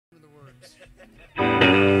I'm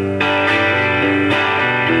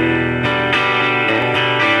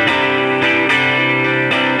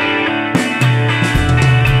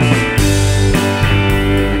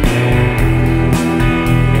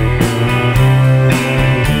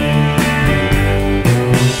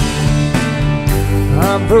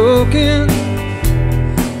broken,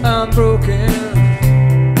 I'm broken,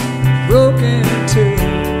 broken too.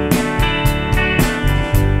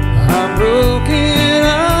 I'm broken,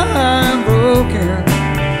 I'm broken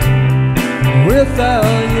without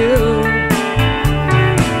you.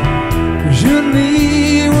 'Cause you and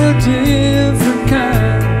me were different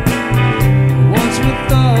kind. Once we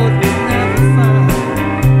thought we'd never find.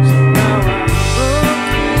 So now I'm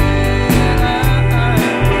broken,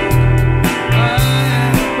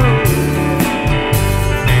 I'm broken.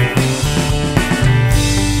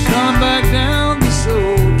 Come back down this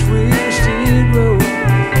old twisted road.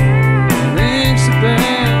 It ain't so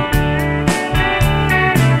bad.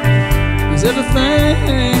 'Cause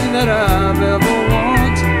everything that I've ever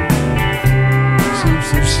wanted seems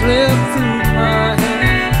to slip through my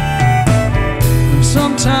hand. And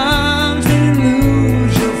sometimes when you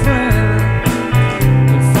lose your friend,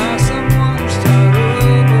 you find someone to start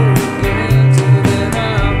over again. So then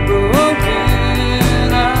I'm broken,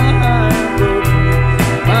 I'm broken,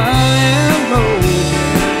 I am broken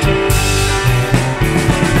too.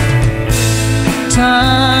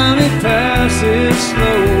 Time it passes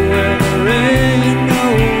slow and there ain't no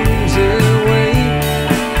easy way.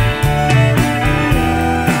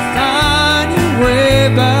 Find your way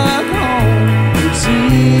back home, it's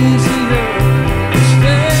easier to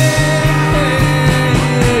stay.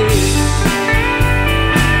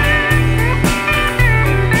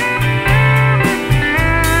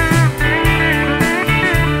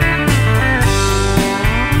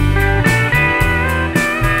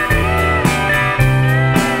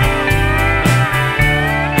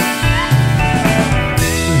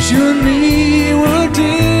 You and me were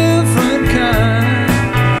different kind.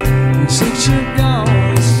 And since you're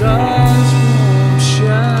gone, the stars won't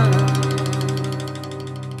shine.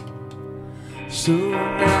 So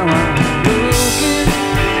now I'm broken,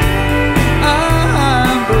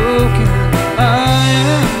 I'm broken, I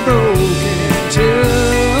am broken too.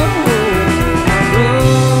 I'm broken,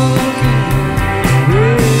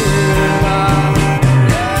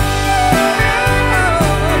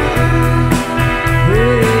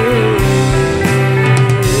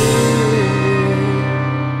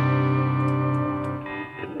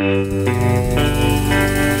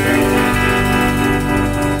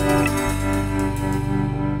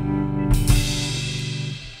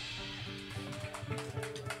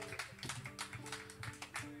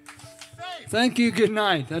 Thank you, good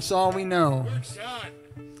night. That's all we know.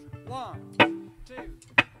 One, two,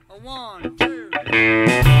 a 1, 2.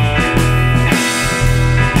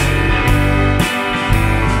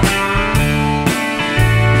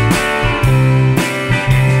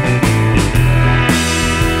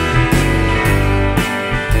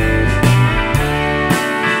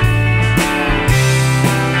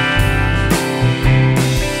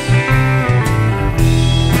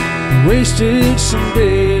 Wasted some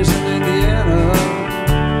days in Indiana.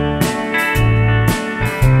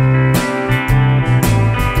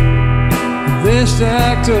 The best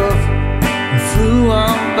act of flew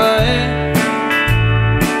on by.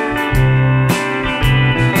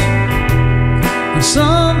 And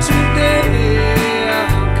some today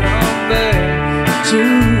I'll come back to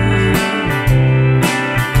you.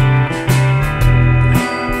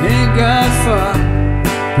 Ain't got far,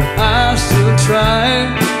 but I still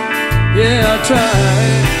try. Yeah, I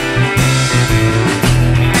tried.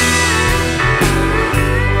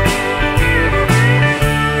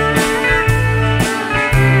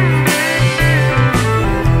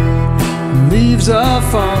 Leaves are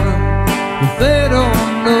falling, but they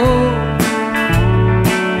don't know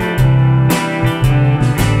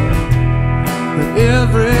that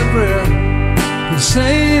every breath can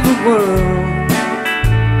save a world.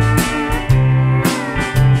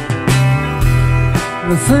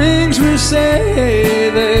 The things we say,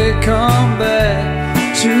 they come back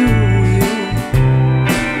to you.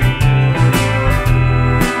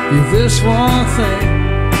 If this one thing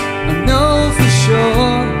I know for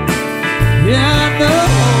sure, yeah, I know.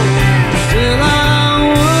 Still I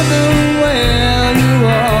wonder where you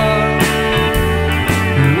are,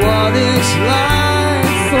 and what it's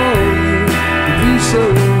like for you to be so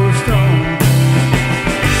strong.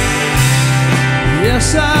 Yes,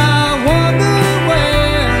 I wonder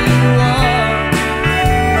where you are,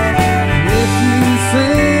 if you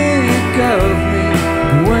think of me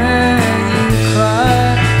when you cry.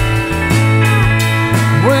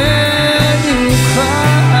 Well,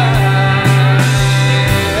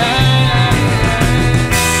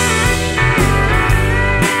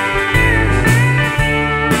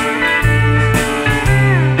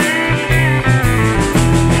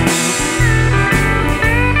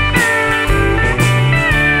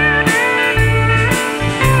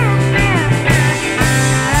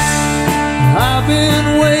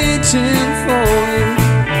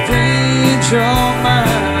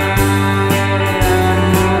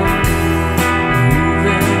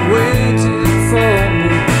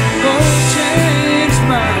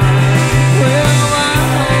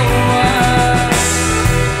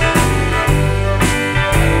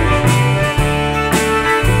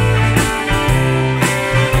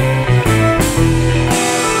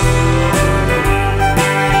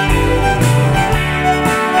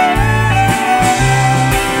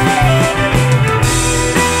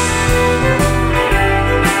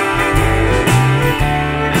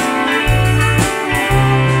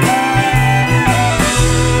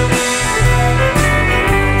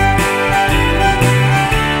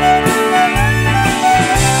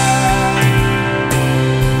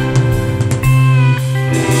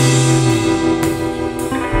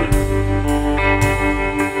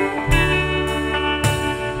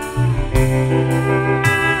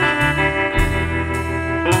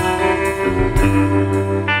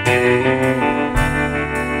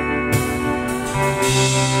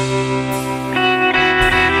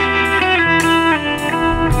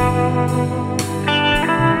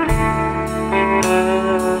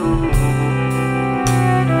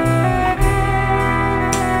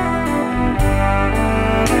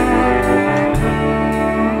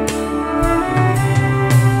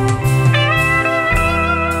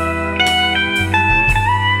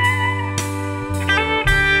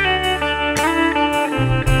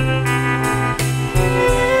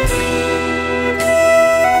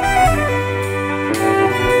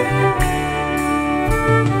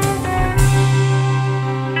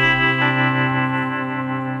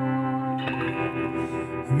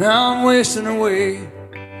 Now I'm wasting away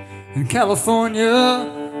in California,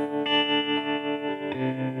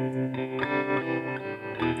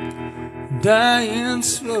 dying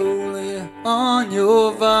slowly on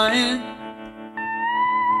your vine.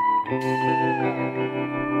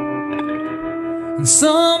 And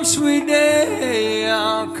some sweet day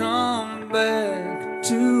I'll come back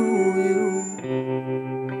to you.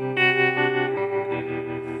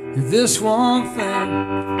 If this one thing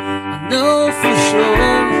I know for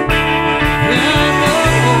sure, yeah, I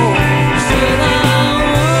know, still I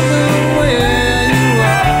wonder where you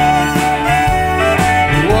are,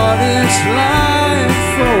 what it's like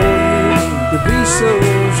for you to be so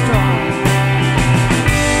strong.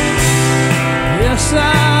 Yes, I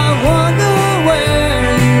wonder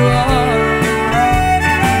where you are,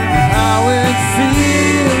 how it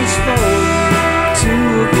feels for you to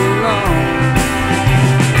belong.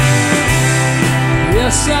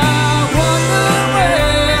 Yes, I wonder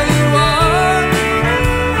where you are,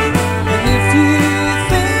 and if you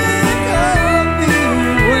think of me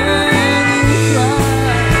when you cry,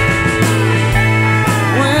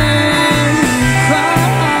 when you cry.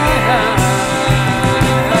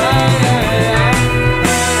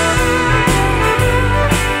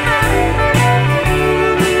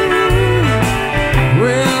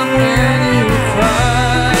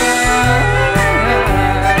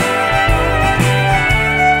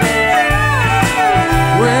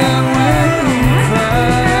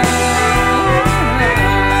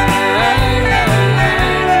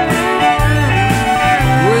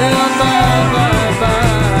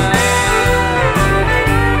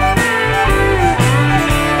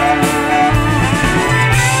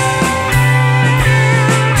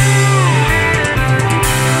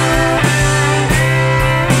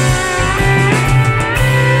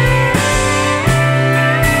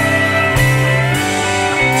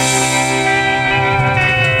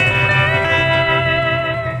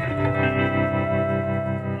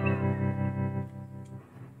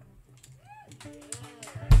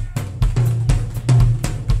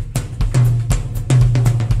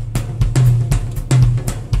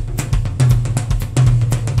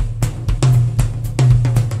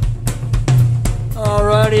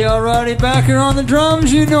 Alrighty, back here on the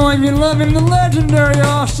drums, you know him, you love him, the legendary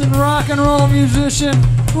Austin rock and roll musician,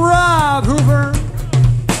 Rob Hoover.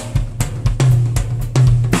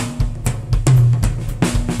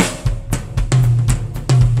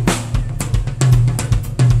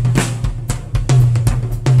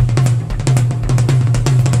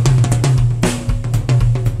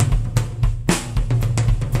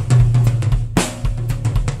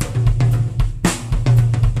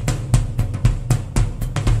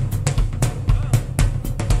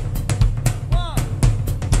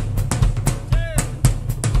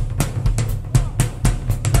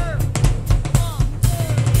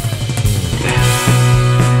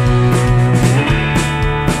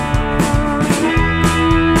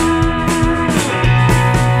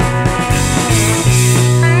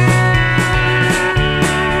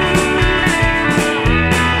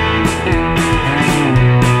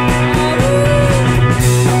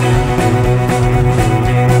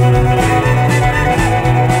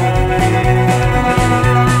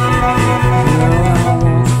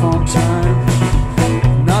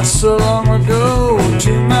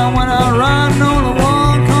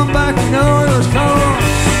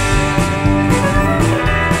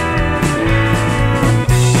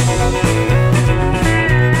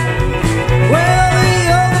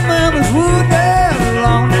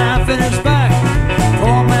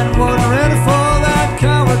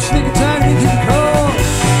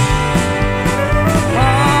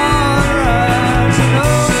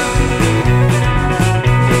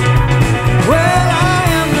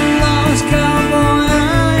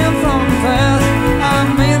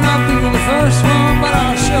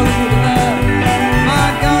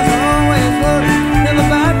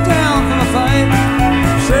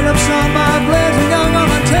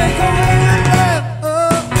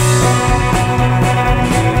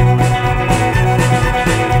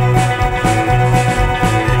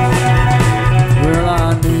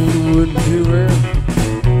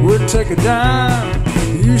 a dime.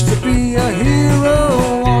 He used to be a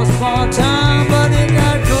hero once upon a time, but it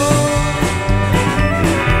got cold.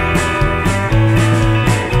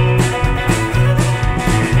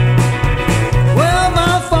 Well,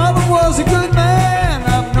 my father was a good man.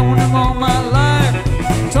 I've known him all my life.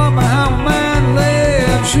 Taught me how a man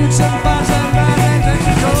lives. Shoot some fights and ride and take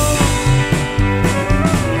the cold.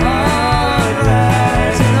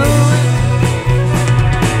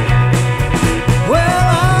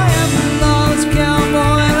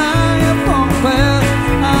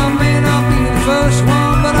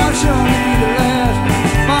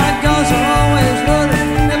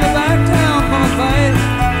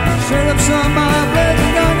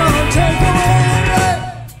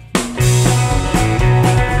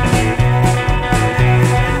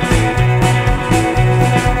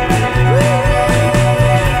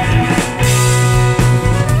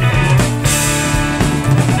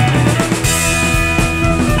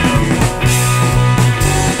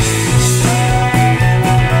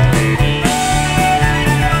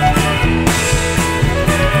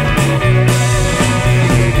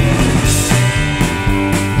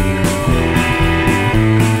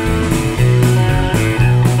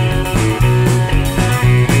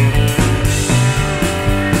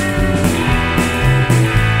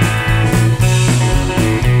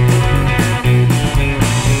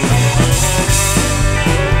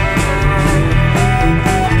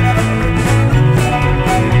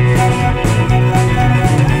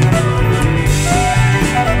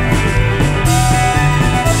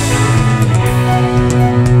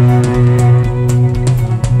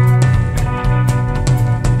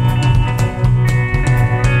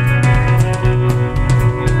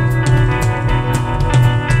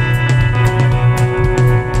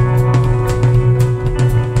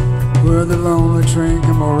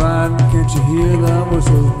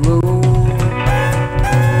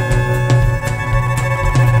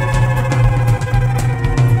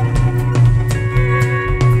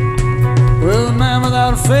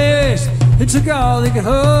 He took all he could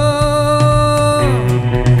hold.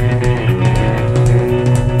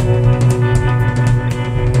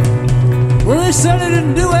 Well, they said he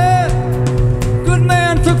didn't do it. Good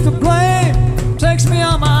man took the blame. Takes me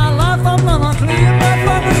out my life, I'm not unclean. My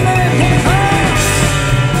father's name came home.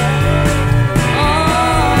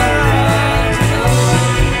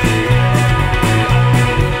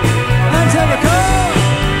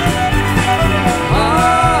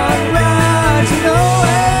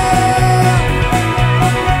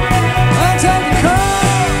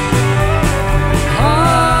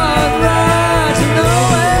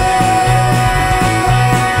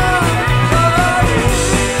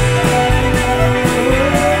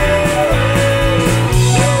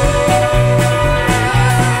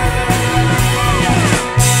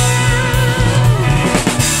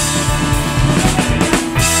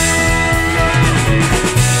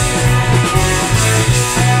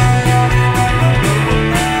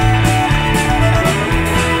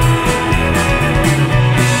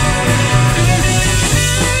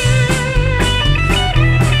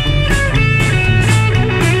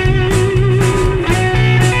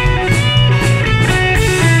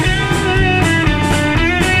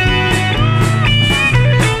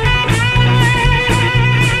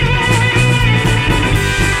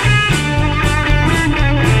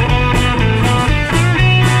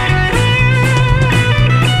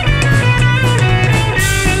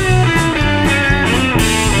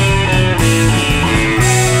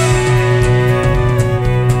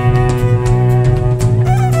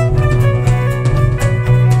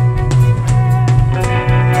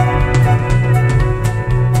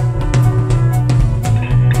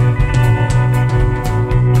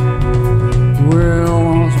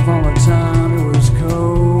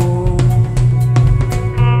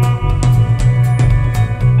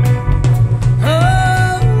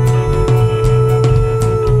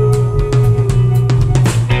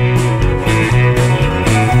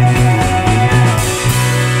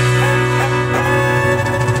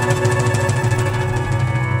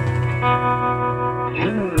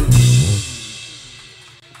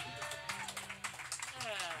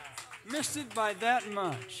 Missed it by that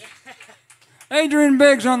much. Adrian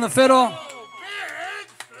Biggs on the fiddle.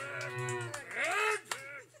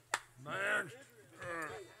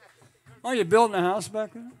 Oh, you building a house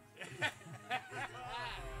back there?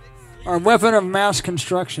 Our weapon of mass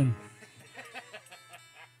construction.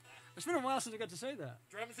 It's been a while since I got to say that.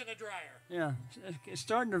 Drums in a dryer. Yeah,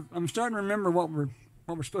 I'm starting to remember what we're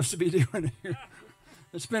supposed to be doing here.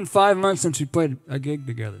 It's been 5 months since we played a gig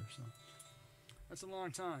together, so that's a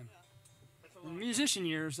long time. Yeah. In musician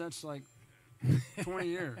years, that's like 20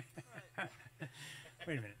 years.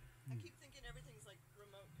 Wait a minute. I keep thinking everything's like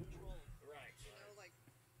remote control. Right. You know, like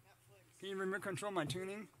Netflix. Can you remote control my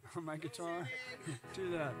tuning on my guitar?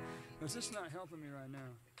 Do that. Because this is not helping me right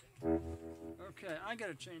now. Okay, I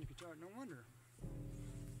gotta change guitar. No wonder.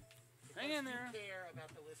 Hang in there. You care about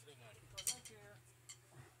the listening audience. Because I care.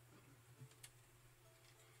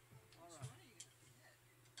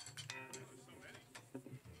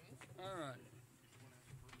 All right.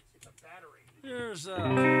 It's a battery. Here's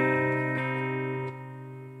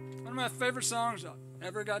one of my favorite songs I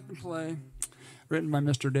ever got to play, written by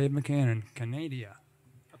Mr. Dave McCann, Canada,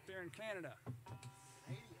 up there in Canada.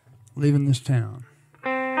 Leaving this town.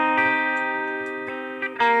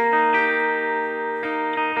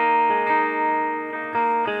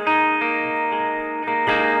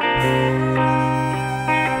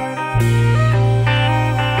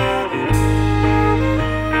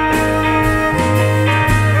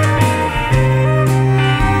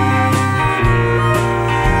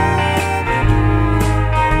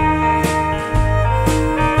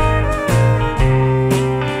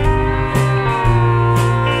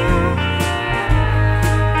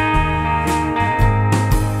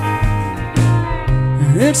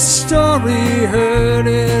 It's a story heard,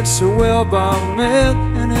 it's a well-bound myth,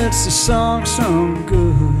 and it's a song sung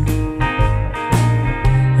good.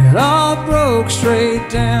 It all broke straight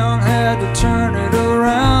down, had to turn it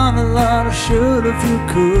around, a lot of should if you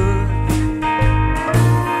could.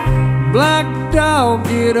 Black dog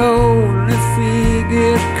get old, and if he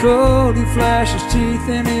gets cold, he flashes teeth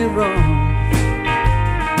and he runs.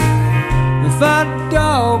 If that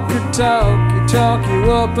dog could talk, he'd talk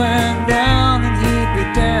you up and down, and he'd be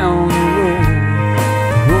down the road.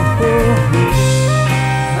 Oh, oh, oh.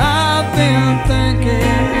 I've been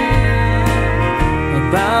thinking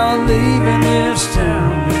about leaving this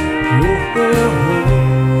town. Oh, oh, oh.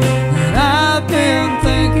 And I've been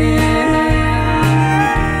thinking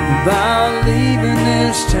about leaving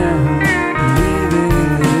this town, leaving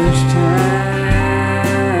this town.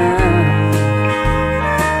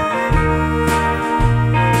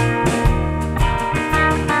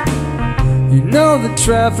 You know the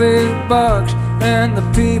traffic barks and the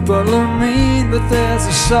people are mean, but there's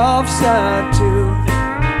a soft side too.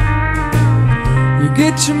 You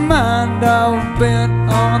get your mind all bent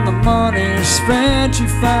on the money spent, you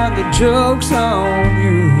find the joke's on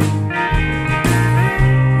you.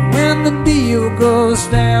 When the deal goes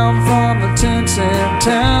down from the 10-cent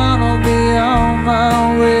town, I'll be on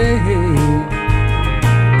my way.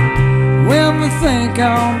 When we think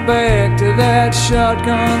I'm back to that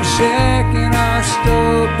shotgun shack and I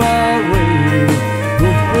stole my way. Oh,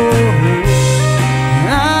 oh, oh.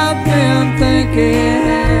 I've been thinking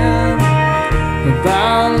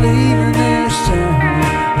about leaving this town.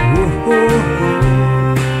 Oh, oh, oh.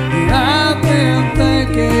 I've been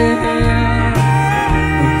thinking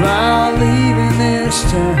about leaving this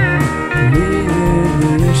town,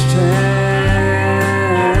 leaving this town.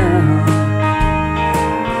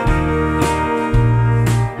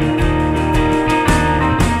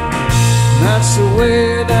 That's the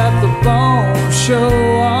way that the bones show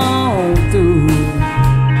on through.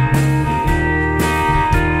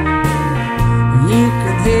 You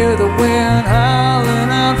can hear the wind howling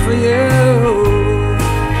out for you,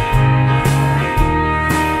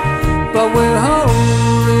 but we'll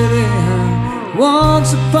hold it in.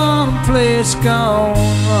 Once upon a place gone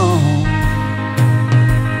wrong.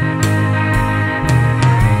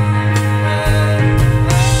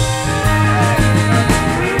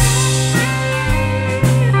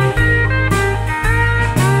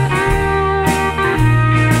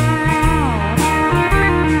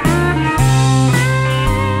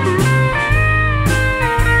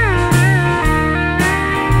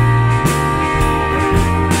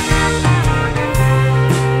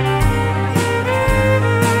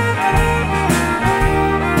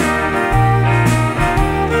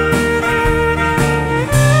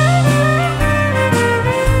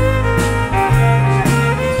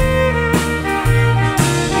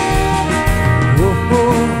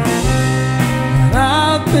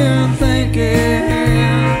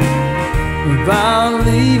 About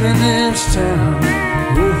leaving this town.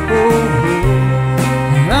 Oh, oh, oh.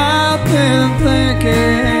 I've been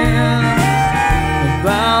thinking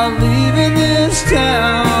about leaving this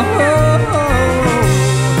town. Oh, oh.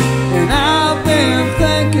 And I've been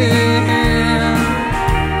thinking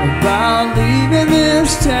about leaving this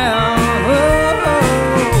town. Oh, oh.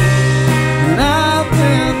 And I've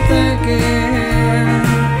been thinking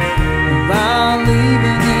about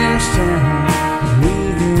leaving this town.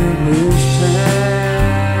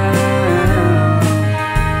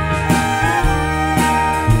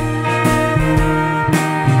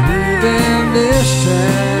 This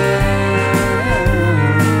town.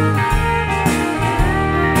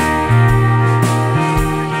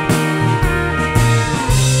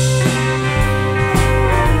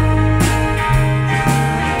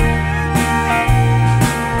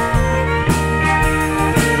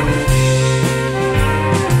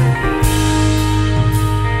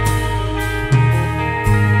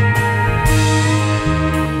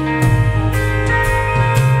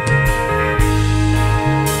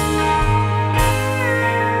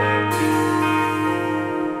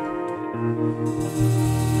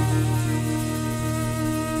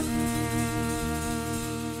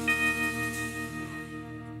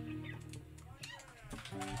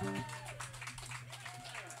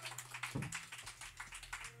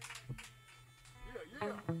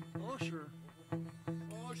 Oh, sure.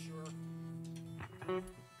 Oh, sure.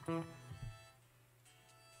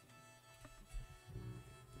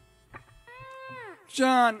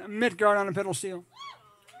 John Midgard on the pedal steel.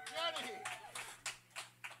 Johnny!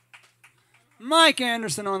 Mike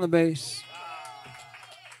Anderson on the bass.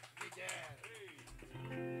 Big dad.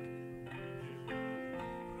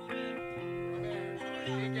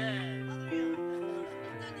 Big dad.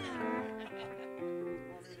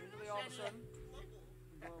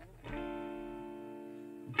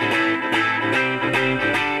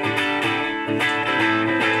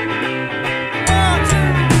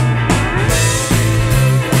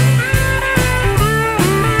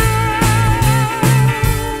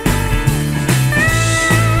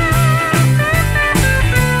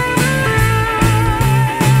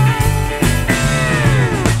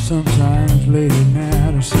 Sometimes late at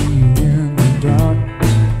night I see you in the dark.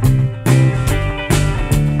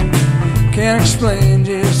 Can't explain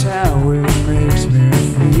just how it makes me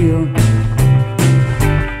feel.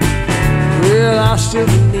 Well, I still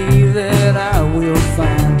believe that I will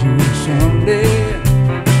find you someday.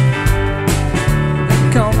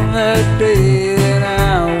 And come that day that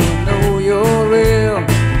I will know you're real.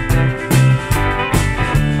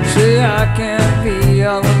 Say I can't be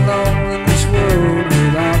all alone in this world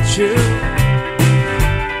without you.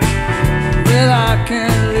 Well, I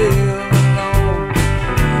can't live alone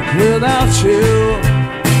without you.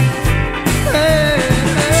 Hey,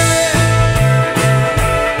 hey.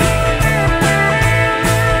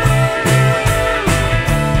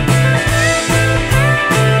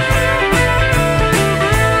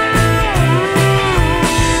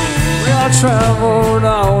 Well, I traveled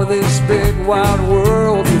all this big wide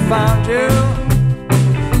world to find you.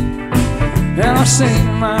 And I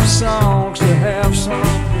sing my songs to have some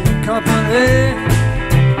company.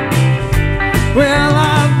 Well,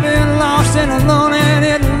 I've been lost and alone in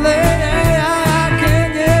Italy. I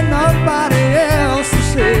can't get nobody else to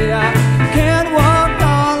say I can't walk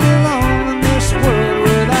all alone in this world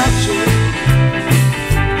without you.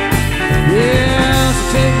 Yeah, so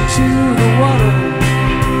take me to the water,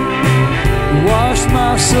 wash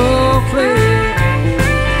my soul clean.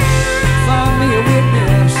 Find me a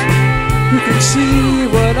witness who can see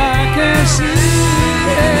what I can see.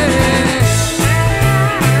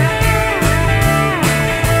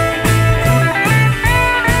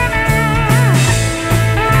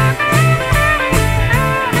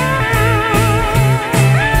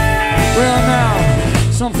 Well,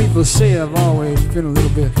 now, some people say I've always been a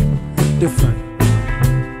little bit different.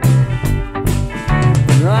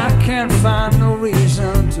 But I can't find no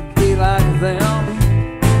reason to be like them.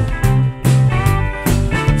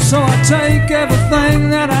 So I take everything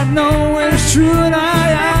that I know is true and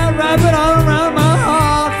I wrap it all around my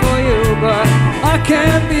heart for you. But I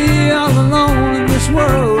can't be all alone in this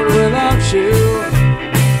world without you.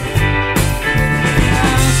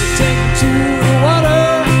 So take me to the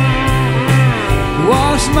water,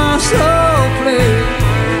 wash my soul clean.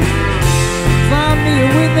 Find me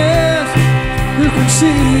a witness who can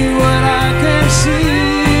see what I can see.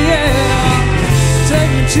 Yeah.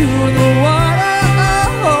 Take me to the water,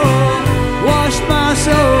 wash my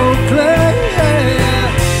soul clean.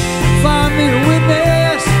 Find me a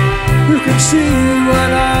witness who can see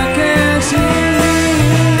what I can see.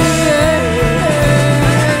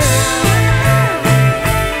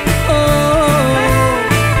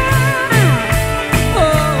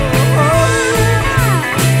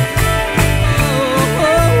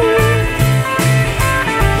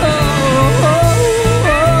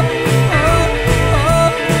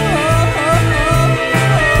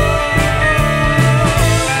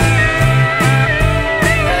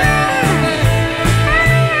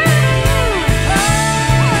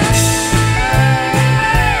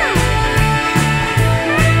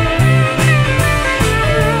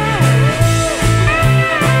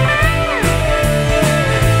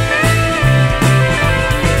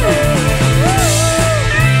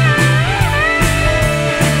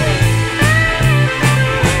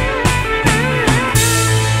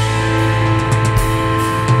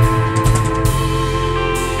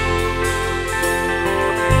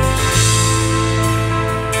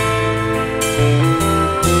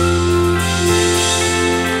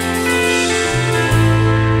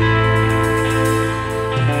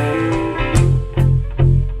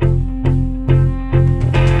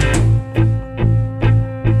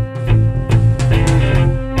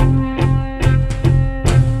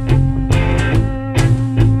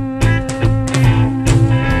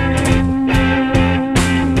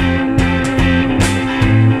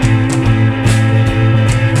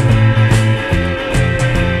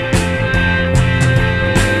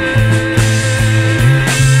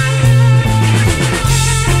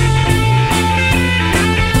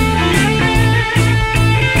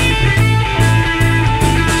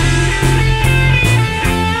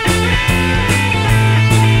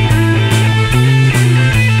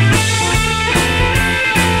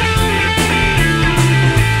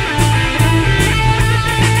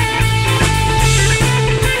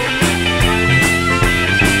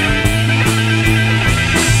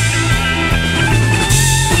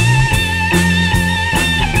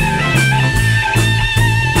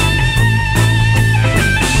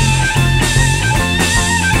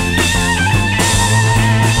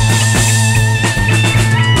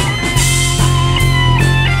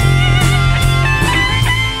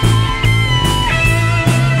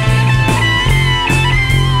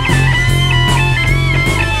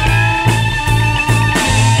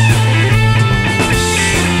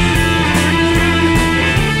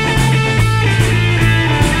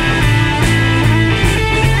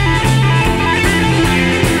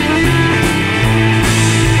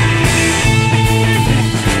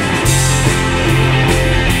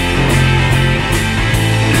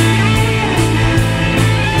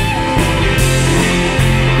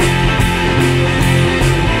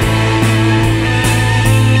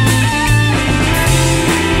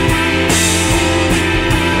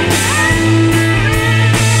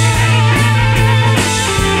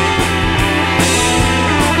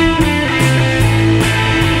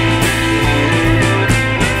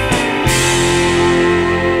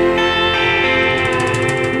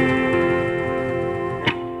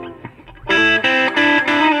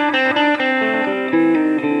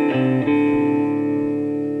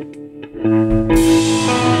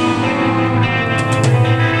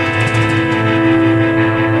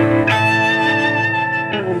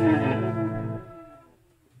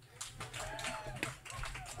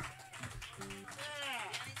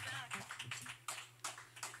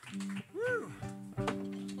 Woo.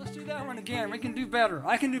 Let's do that one again. We can do better.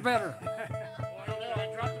 I can do better. Oh, I don't know.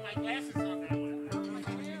 I dropped my glasses on that one. Let's do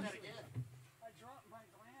that again. I dropped my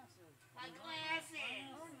glasses. My glasses.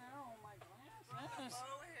 Oh no, my glasses.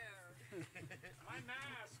 Bow hair. My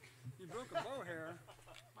mask. You broke a bow hair.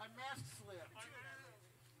 My mask slipped.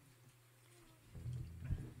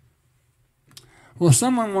 Well,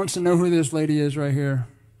 someone wants to know who this lady is right here.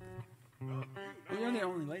 Well, you're the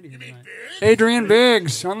only lady here tonight. Adrienne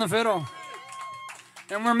Biggs on the fiddle.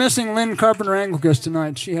 And we're missing Lynn Carpenter Angligus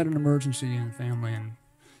tonight. She had an emergency in the family and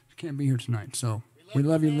she can't be here tonight. So we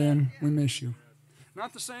love you, Lynn. We miss you.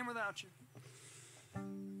 Not the same without you.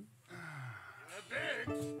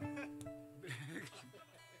 Biggs.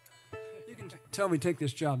 You can tell we take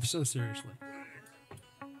this job so seriously.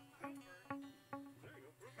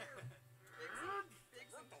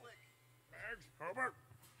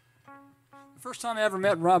 The first time I ever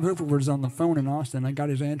met Rob Hooper was on the phone in Austin. I got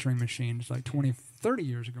his answering machine. It's like 30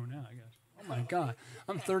 years ago now, I guess. Oh, my God.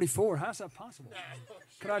 I'm 34. How's that possible?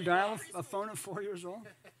 Could I dial a phone at 4 years old?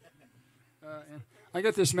 And I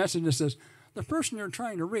get this message that says, the person you're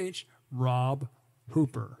trying to reach, Rob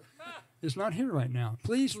Hooper, is not here right now.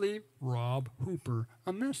 Please leave Rob Hooper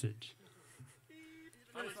a message.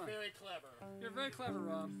 That was very clever. You're very clever,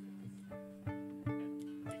 Rob.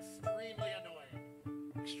 Extremely annoying.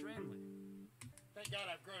 Extremely. Thank God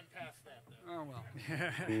I've grown past that, though. Oh, well.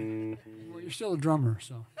 Well, you're still a drummer,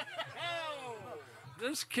 so. Oh!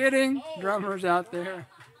 Just kidding, drummers out there.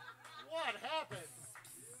 What happened?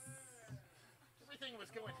 Everything was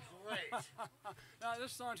going great. Now,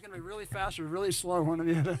 this song's going to be really fast or really slow, one or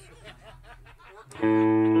the other.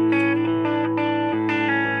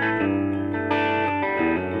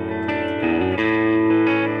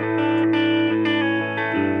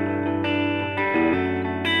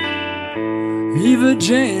 Eva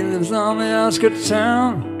Jane lives on the outskirts of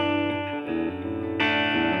town.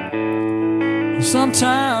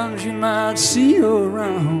 Sometimes you might see her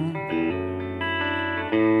around.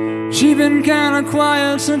 She been kinda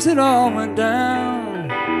quiet since it all went down.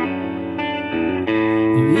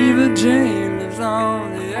 Eva Jane lives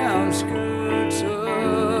on the outskirts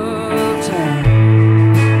of town.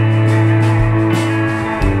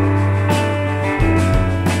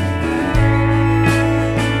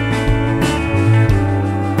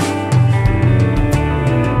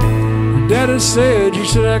 Daddy said you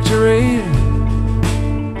should act your age.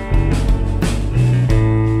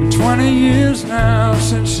 20 years now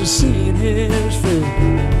since you've seen his face,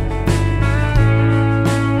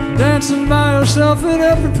 dancing by herself at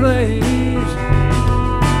every place.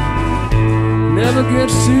 Never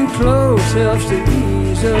gets too close, helps to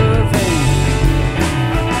ease her pain.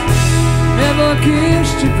 Never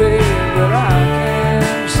kissed you, babe, but I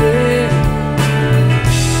can say,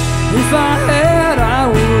 if I had, I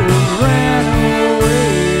would have ran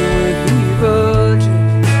away with Eva Jane.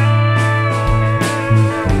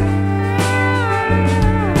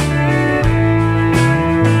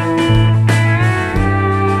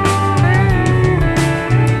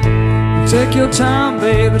 Take your time,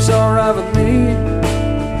 babe, it's alright with me,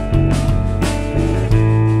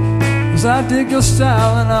 'cause I dig your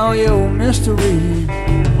style and all your mystery.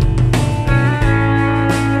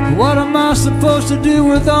 What am I supposed to do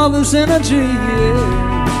with all this energy?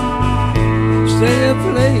 Yeah. Stay up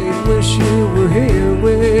late, wish you were here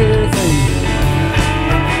with me.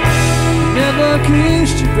 Never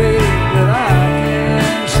kissed you, babe, but I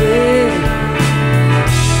can say,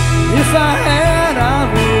 if I had, I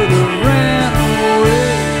would have ran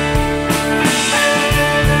away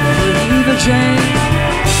with Eva Jane.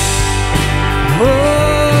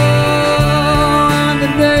 Oh, and the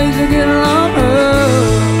days are getting longer.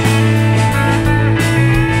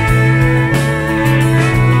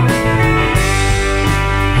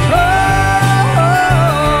 Oh,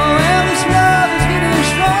 and this love is getting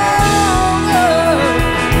stronger.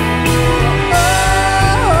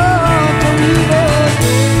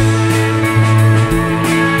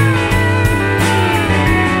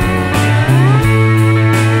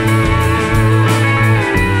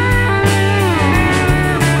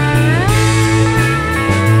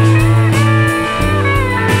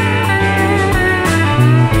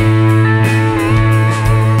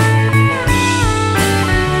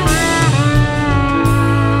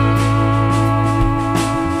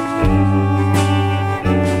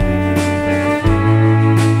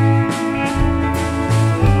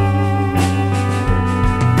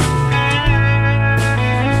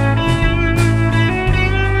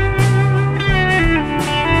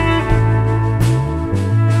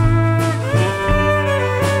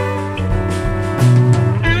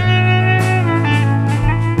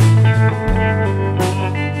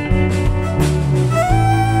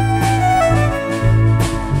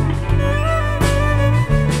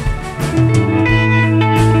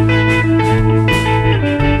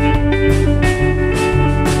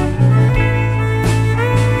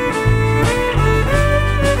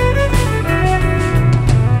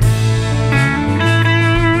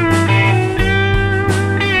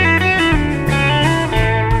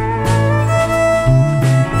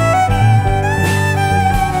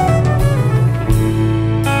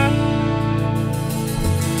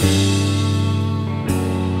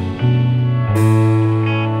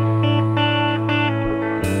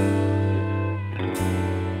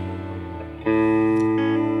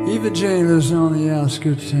 Eva Jane lives on the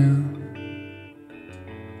outskirts of town.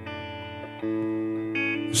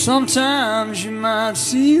 Sometimes you might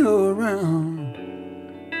see her around,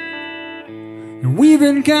 and we've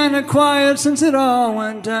been kinda quiet since it all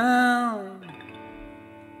went down.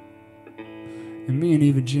 And me and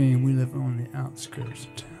Eva Jane, we live on the outskirts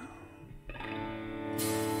of town.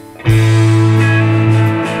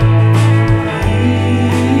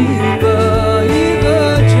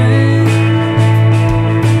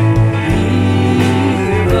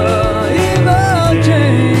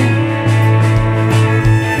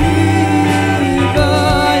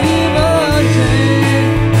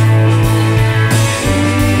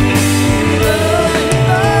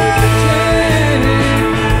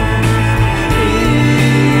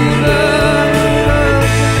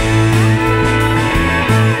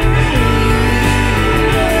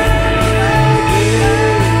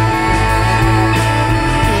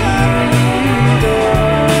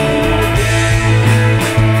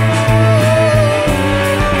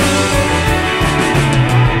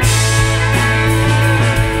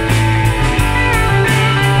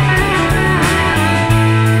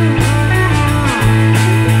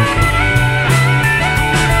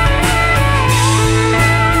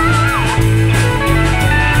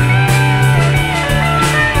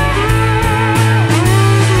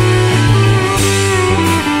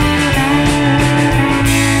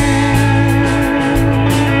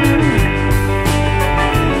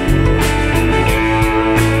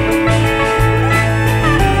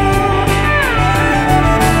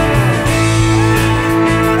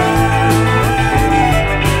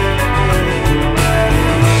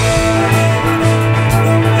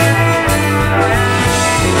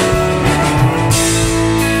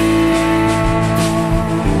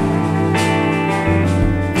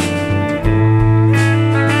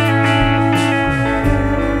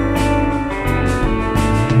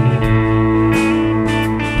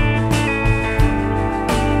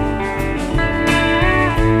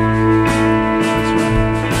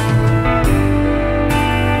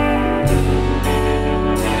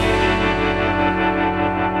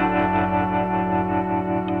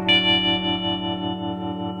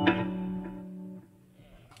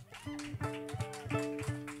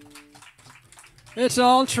 It's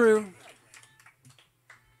all true.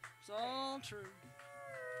 It's all true.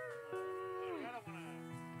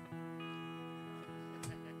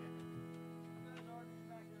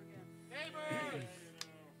 Neighbors!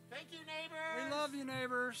 Thank you, neighbors! We love you,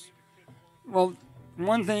 neighbors. Well,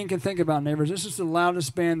 one thing you can think about, neighbors, this is the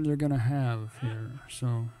loudest band they're going to have here. So. I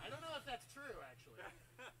don't know if that's true, actually.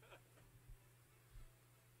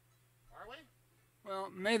 Are we?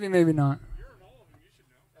 Well, maybe, maybe not. You're in all of them. You should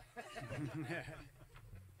know.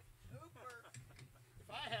 If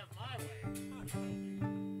I have my way.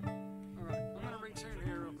 All right, I'm going to retune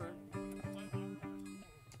here real quick.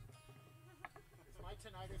 Is my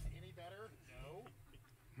tinnitus any better? No.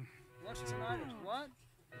 What's tinnitus? What?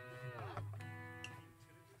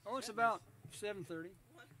 Oh, it's about 7:30.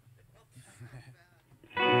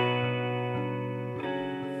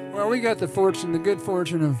 Well, we got the good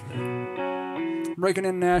fortune of breaking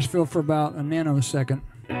in Nashville for about a nanosecond.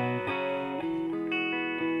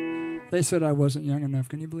 They said I wasn't young enough.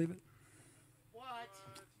 Can you believe it? What?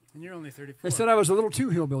 And you're only 34. They said I was a little too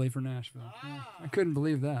hillbilly for Nashville. Yeah, I couldn't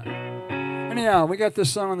believe that. Anyhow, we got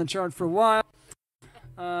this song on the chart for a while.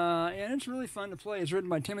 And it's really fun to play. It's written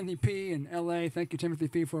by Timothy P. in L.A. Thank you, Timothy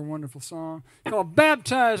P., for a wonderful song called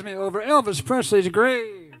Baptize Me Over Elvis Presley's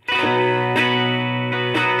Grave.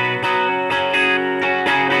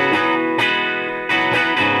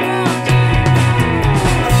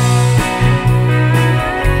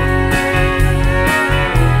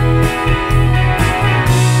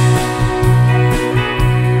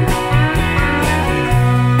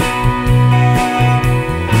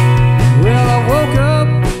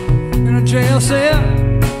 Jail cell,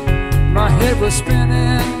 my head was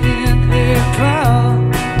spinning in a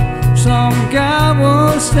cloud. Some guy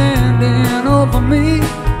was standing over me.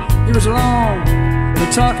 He was alone,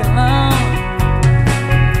 but talking loud.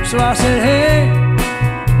 So I said, hey,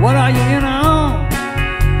 what are you in on?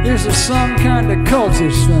 Is there some kind of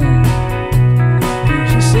cultist thing? And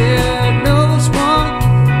she said, no, it's one.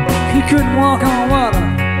 He couldn't walk on water.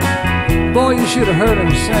 Boy, you should have heard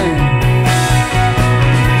him sing.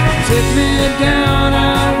 Take me down,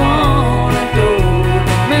 I wanna go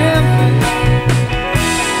to Memphis.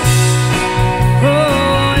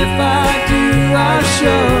 Oh, if I do, I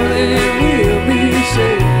surely will be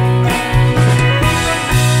safe.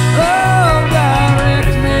 Oh,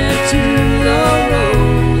 direct me to the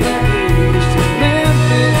road that leads to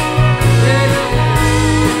Memphis. Yeah.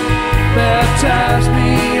 Baptize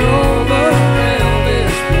me,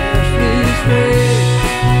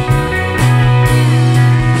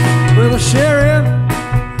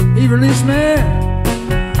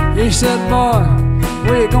 He said, boy,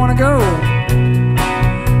 where you gonna go?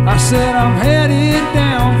 I said, I'm headed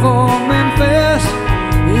down for Memphis.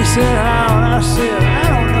 He said, how? And I said, I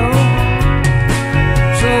don't know.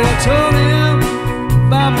 So I told him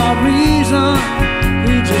about my reason.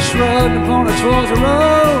 He just shrugged and pointed towards the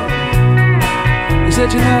road. He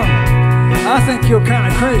said, you know, I think you're kind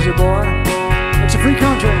of crazy, boy. It's a free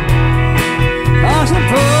country, I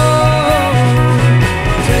suppose.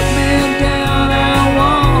 Take me down, I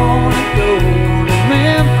wanna go to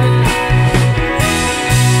Memphis.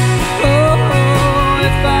 Oh,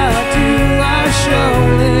 if I do, I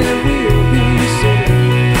surely will be safe.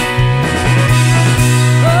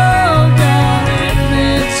 Oh, direct me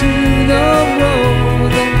to the road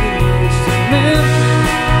that leads to Memphis.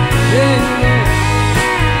 Yeah, yeah.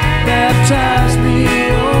 Baptize me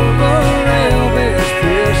over Elvis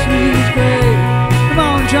Presley's grave. Come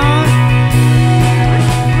on, John.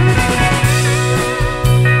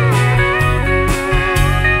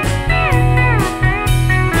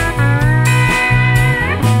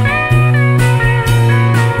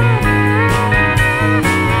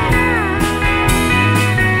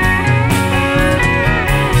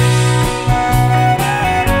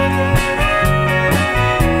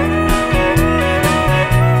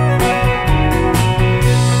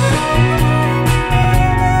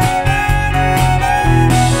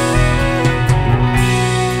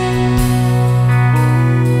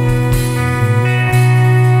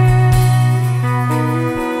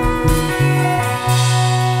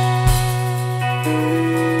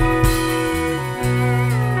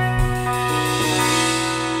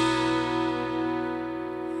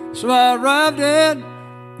 So I arrived at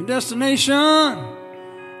the destination,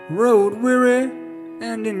 road weary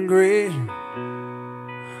and in gray.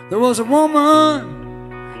 There was a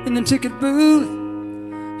woman in the ticket booth,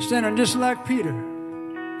 standing just like Peter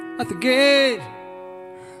at the gate.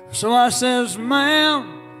 So I says,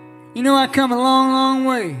 ma'am, you know I come a long, long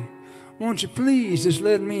way. Won't you please just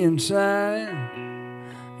let me inside?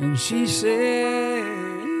 And she said,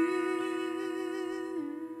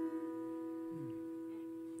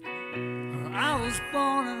 I was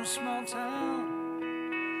born in a small town,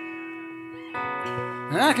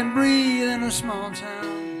 and I can breathe in a small town.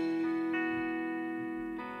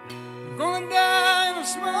 I'm gonna die in a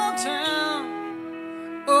small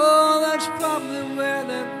town. Oh, that's probably where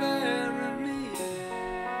they bury me.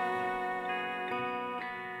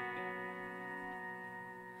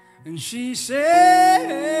 And she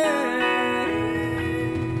said,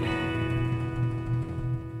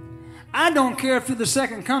 I don't care if you're the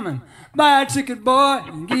second coming. Buy a ticket, boy,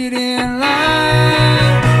 and get in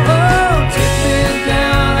line. Oh, take me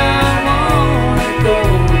down, I wanna go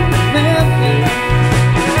to Memphis.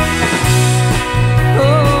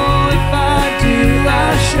 Oh, if I do, I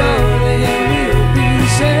surely will be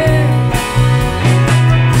safe.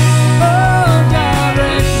 Oh,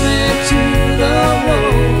 direct me to the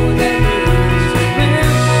road that leads to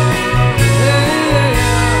Memphis. Yeah,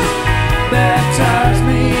 baptize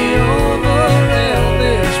me over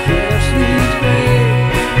Elvis Presley's grave.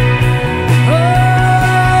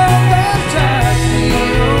 Oh, baptize me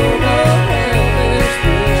over Elvis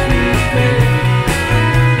Presley's grave.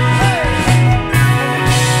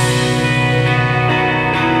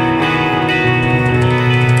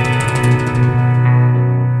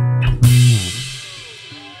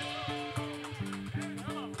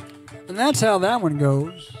 And that's how that one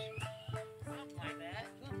goes.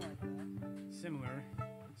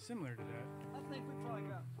 Similar to that. I think we probably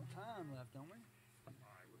got some time left, don't we?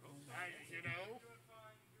 You know?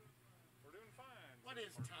 We're doing fine. What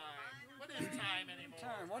is time? What is time anymore?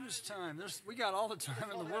 Time. What is time? We got all the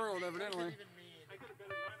time in the world, evidently.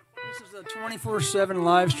 This is a 24/7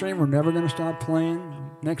 live stream. We're never going to stop playing.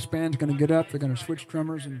 Next band's going to get up. They're going to switch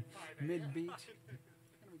drummers in mid-beat. It's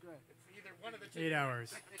going to be great. 8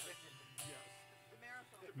 hours.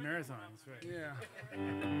 Marathons, right? Yeah.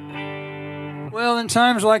 Well, in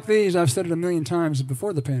times like these, I've said it a million times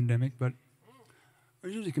before the pandemic, but I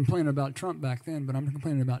was usually complaining about Trump back then, but I'm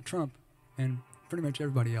complaining about Trump and pretty much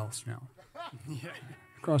everybody else now. Yeah.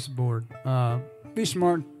 Across the board. Be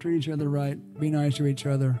smart, treat each other right, be nice to each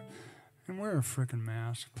other, and wear a frickin'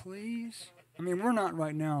 mask, please. I mean, we're not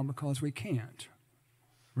right now because we can't.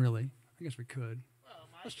 Really. I guess we could. Well,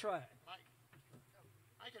 Let's try it.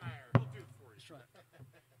 Mike and I are. We'll do it for you. Let's try it.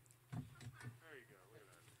 There you go. Look at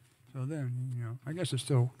that. So then, you know, I guess it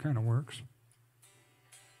still kind of works.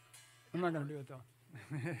 I'm not going to do it, though.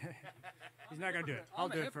 He's not going to do it. I'll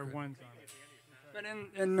do it for one song. But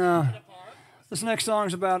this next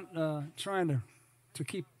song's about trying to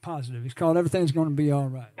keep positive. It's called Everything's Gonna Be All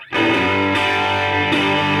Right.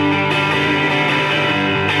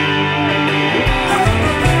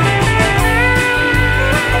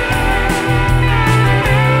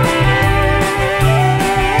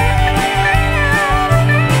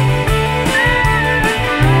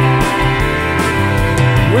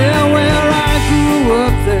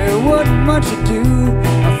 what you do.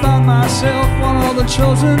 I found myself one of the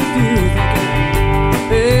chosen few,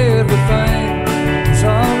 thinking everything is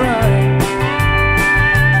alright.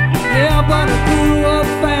 Yeah, but I grew up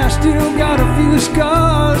fast, still got a few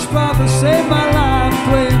scars. Papa saved my life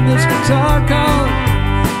playing this guitar, 'cause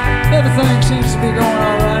everything seems to be going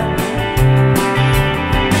alright.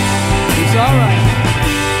 It's alright.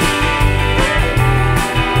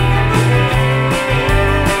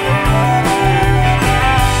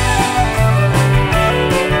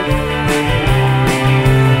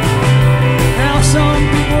 Some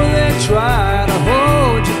people, they try to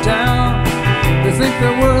hold you down. They think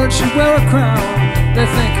their words should wear a crown. They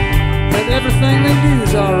think that everything they do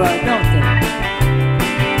is alright, don't they?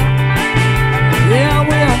 Yeah,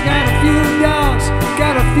 we all got a few doubts,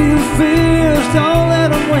 got a few fears. Don't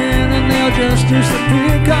let them win and they'll just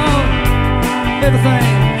disappear, 'cause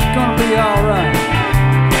everything's gonna be alright.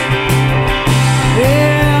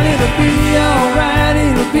 Yeah, it'll be alright,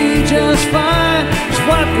 it'll be just fine. Just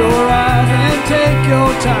wipe your eyes and take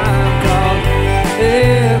your time, 'cause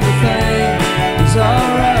everything is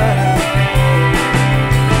alright.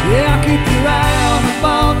 Yeah, keep your eye on the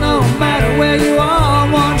ball no matter where you are.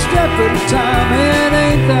 One step at a time, it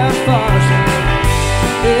ain't that far. So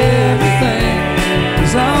everything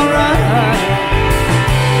is alright.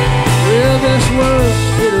 Well, this world,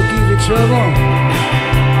 it'll give you trouble,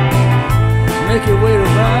 make you wait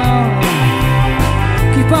around.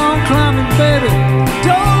 Keep on climbing, baby,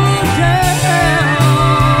 don't look down.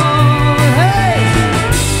 Hey!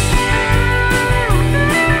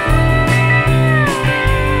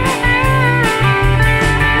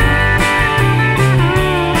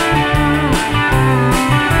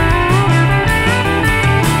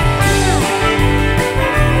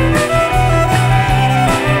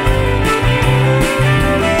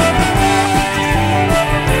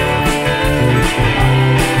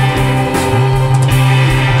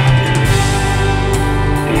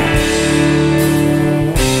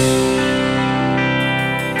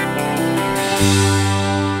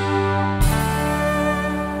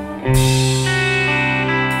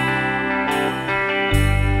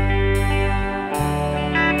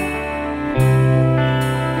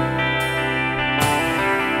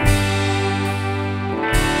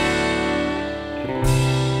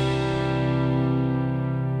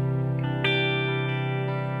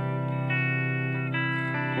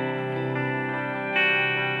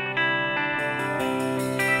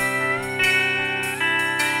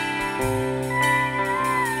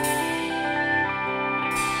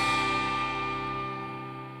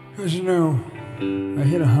 As you know, I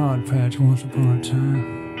hit a hard patch once upon a time.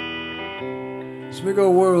 This big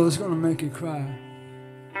old world is gonna make you cry.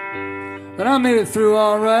 But I made it through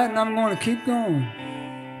alright, and I'm gonna keep going.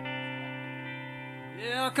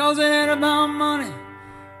 Yeah, 'cause it ain't about money,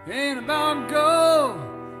 it ain't about gold.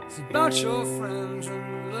 It's about your friends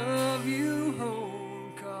and the love you hold.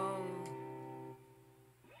 'Cause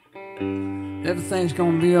everything's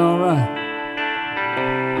gonna be alright.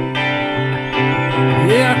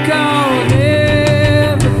 Yeah, 'cause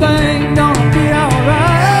everything gonna be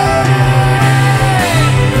alright.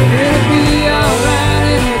 It'll be alright,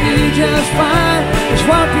 it'll be just fine. Just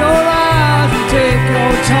wipe your eyes and take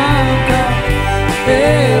your time, 'cause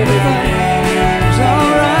everything's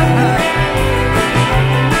alright.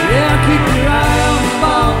 Yeah, keep your eye on the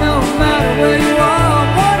ball no matter where you are.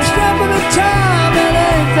 One step at a time, it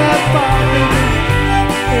ain't that far.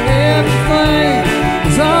 Everything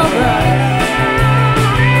is alright.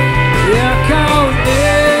 Yeah, 'cause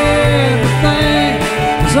everything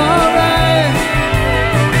is alright.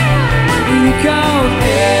 Because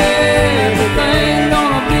everything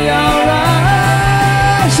gonna be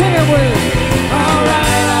alright. Sing it with me.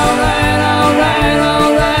 Alright, alright, alright,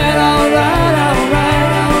 alright, alright,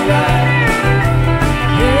 alright, alright.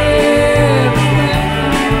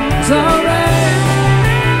 Everything's alright.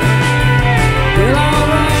 Well,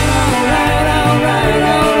 alright, alright, alright,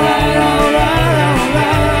 alright, alright,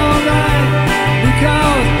 alright.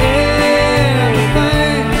 Because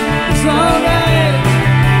everything is alright.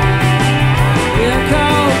 Yeah,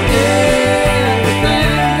 'cause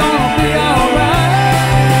everything gonna be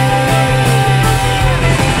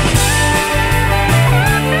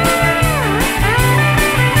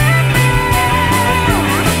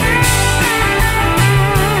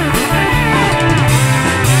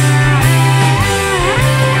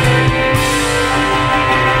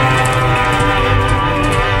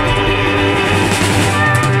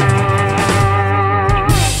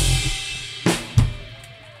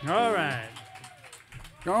All right.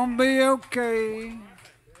 gonna be okay.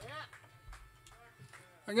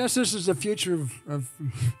 I guess this is the future of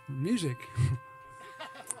music.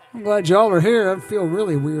 I'm glad y'all are here. I feel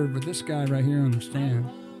really weird with this guy right here on the stand.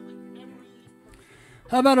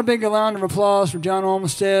 How about a big round of applause for John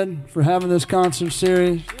Olmsted for having this concert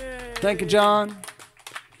series? Thank you, John.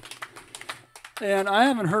 And I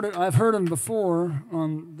haven't heard it. I've heard him before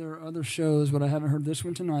on their other shows, but I haven't heard this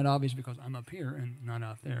one tonight, obviously, because I'm up here and not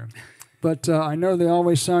out there. But I know they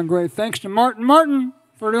always sound great. Thanks to Martin Martin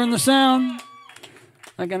for doing the sound.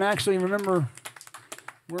 I can actually remember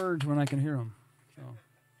words when I can hear them. So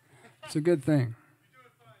it's a good thing.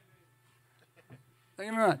 Thank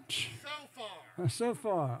you very much. So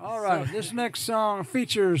far. All right. This next song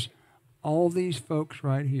features all these folks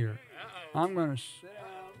right here. I'm going to sit down.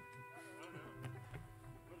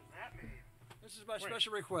 This is by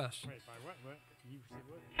special request. Wait, by what? You said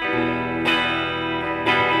what?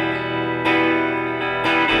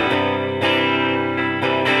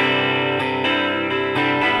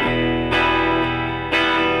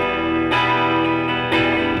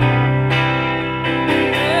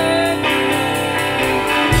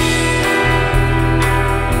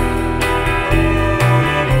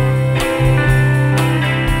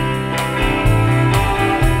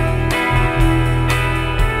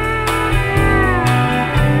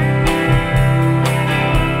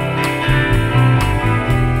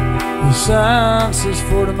 Silence is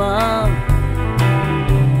 40 miles.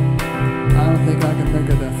 I don't think I can make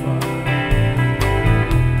it that far.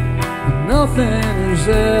 But nothing is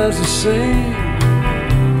as the same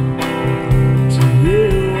to you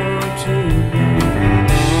or to me.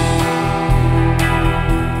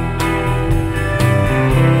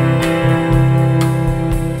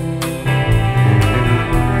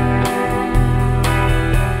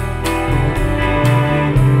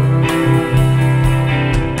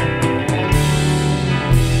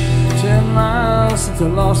 Since I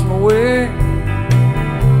lost my way,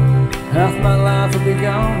 half my life will be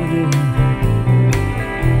gone again.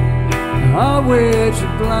 I wait you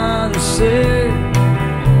blind to say,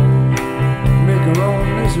 make our own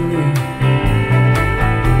misery.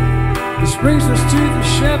 This brings us to the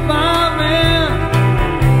Shepherd Man.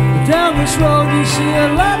 Down this road you see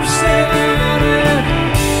a lot of sand and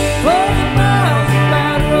 40 miles of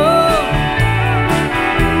bad road.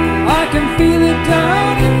 I can feel it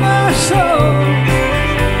down in my soul.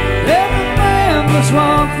 Let's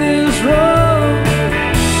walk this road.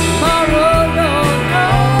 My road goes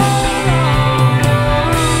on.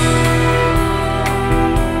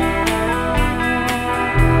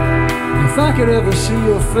 If I could ever see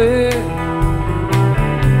your face,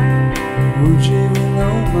 would you even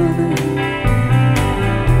know my name?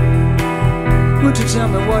 Would you tell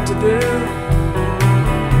me what to do?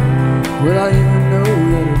 Would I even know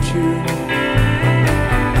how to choose?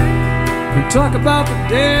 We talk about the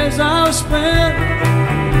days I've spent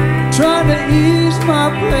trying to ease my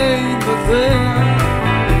pain, but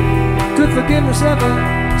then could forgiveness ever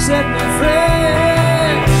set me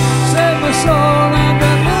free? Save my soul and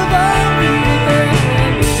deliver me.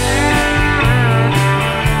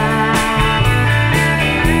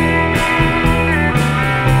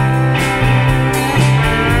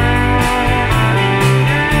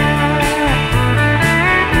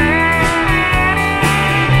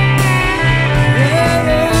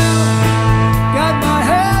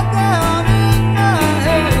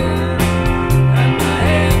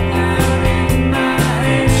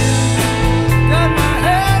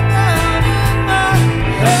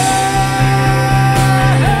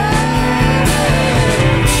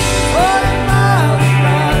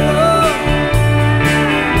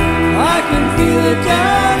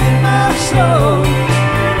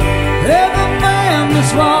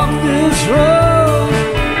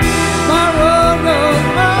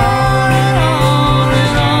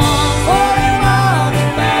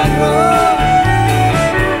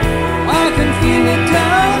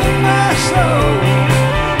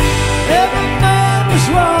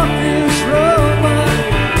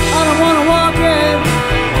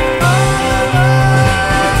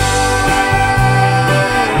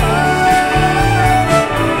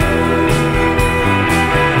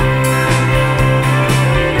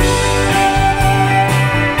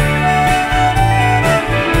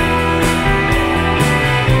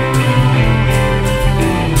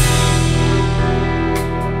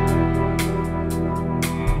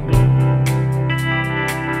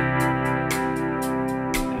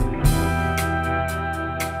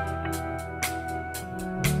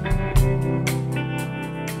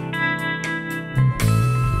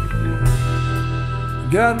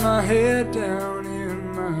 Got my head down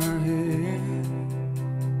in my head.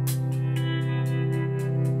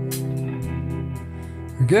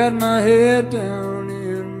 Got my head down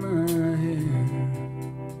in my head.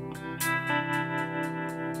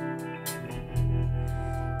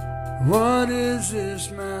 What is this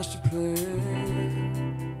master plan?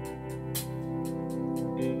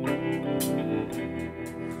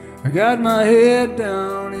 I got my head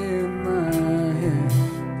down in my hand.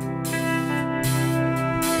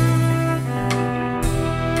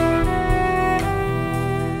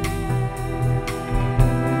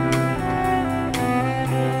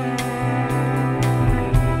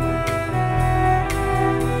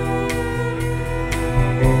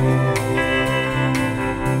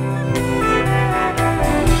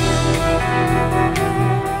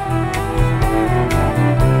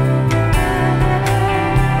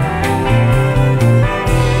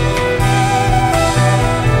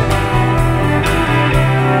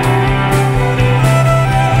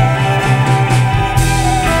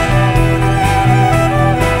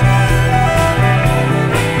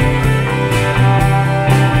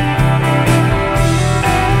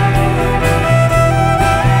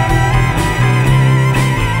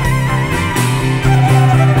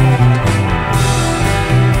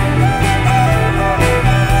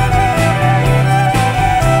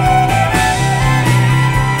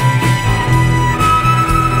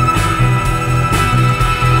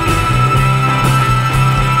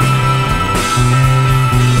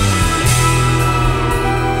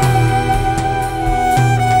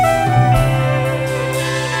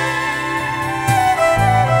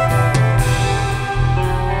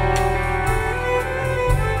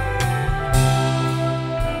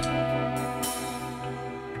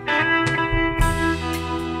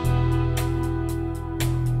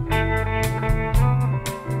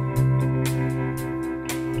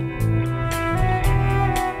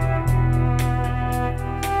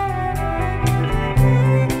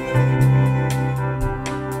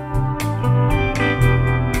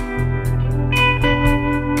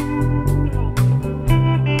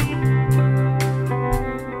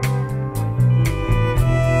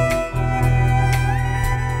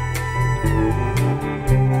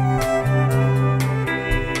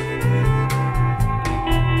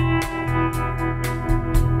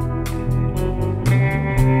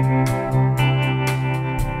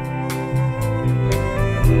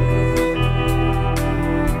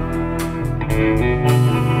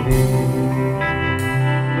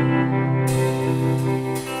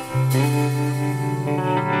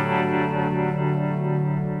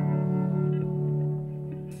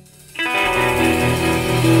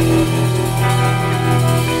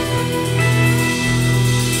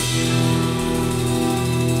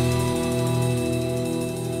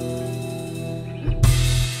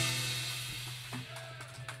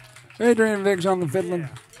 Adrian Viggs on the fiddling.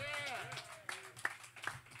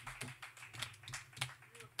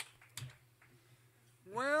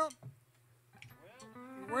 Well,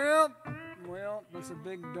 that's a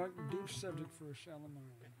big, dark, deep subject for a shallow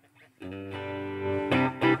mind.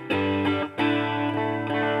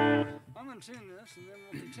 I'm going to tune this, and then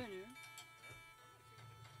we'll continue.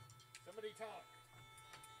 Somebody talk.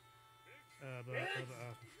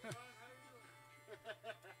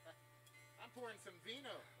 I'm pouring some vino.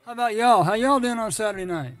 How about y'all? How y'all doing on Saturday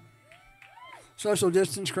night? Social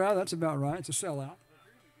distance crowd, that's about right. It's a sellout.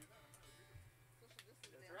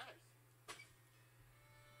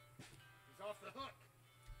 Off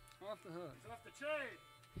the hook. It's off the chain.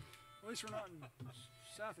 At least we're not in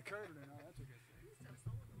South Dakota tonight. That's a good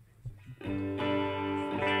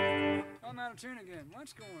thing. I'm out of tune again.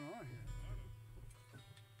 What's going on here?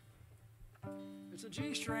 It's a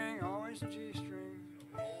G string. Always a G string.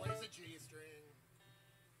 Always a G string.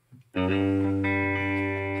 All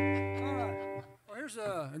right. Well, here's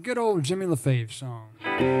a good old Jimmy LaFave song.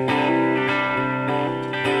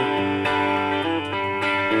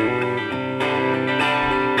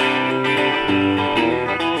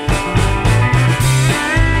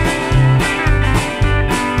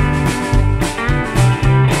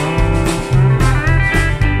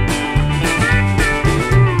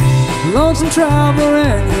 Lonesome traveler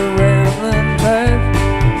and your rambling type,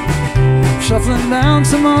 shuffling down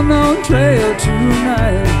some unknown trail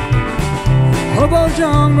tonight. Hobo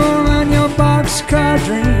jungle and your boxcar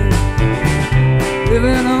dream,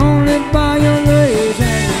 living only by your rage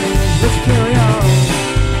and just carry on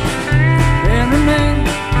and remain.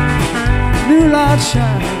 New light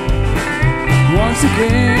shine once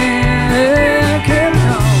again. Carry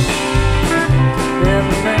on and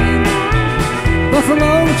remain.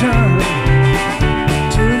 Buffalo turn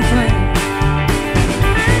to the flame.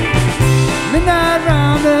 Midnight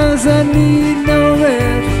rounders that need no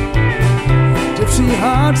rest, gypsy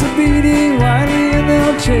hearts are beating wildly in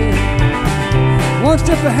their chest. One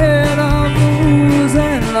step ahead of the rules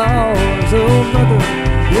and laws. Oh brother,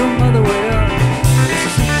 your mother will.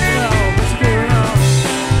 Let's carry on.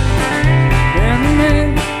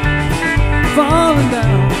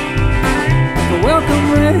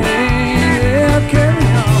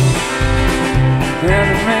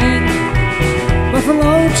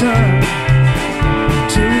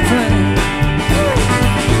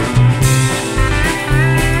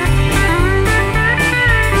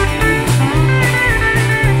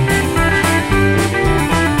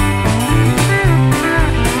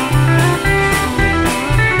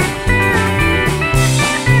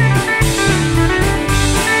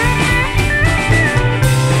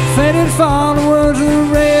 followers of the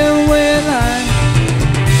railway line,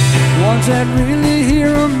 ones that really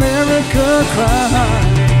hear America cry.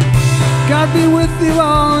 God be with you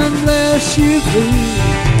all and bless you, please.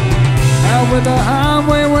 Out with the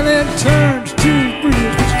highway when it turns to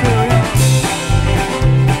breeze, let's carry on.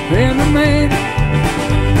 In the main,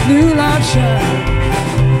 new light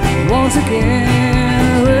shine once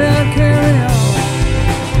again. We'll carry on.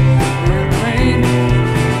 In the main,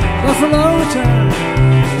 Buffalo return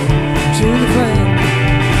to the plain.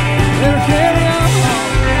 We'll carry on.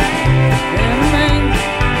 In the main,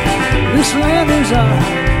 this land is ours.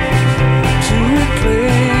 To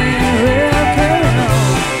clean, we'll carry on.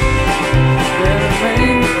 In the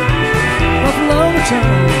main, Buffalo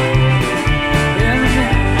return.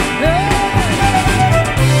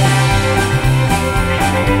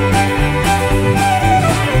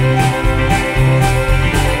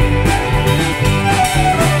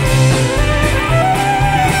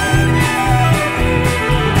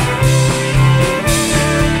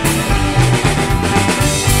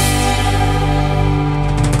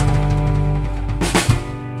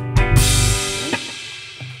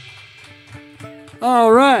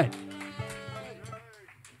 All right.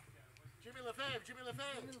 Jimmy LaFave, Jimmy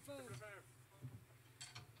LaFave.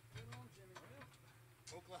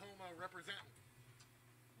 Oklahoma representing.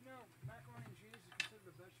 You know, macaroni and cheese is considered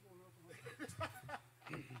a vegetable in Oklahoma.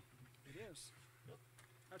 It is.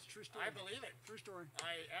 That's a true story. I believe it. True story.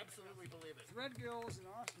 I absolutely believe it. Red Gills in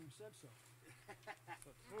Austin said so.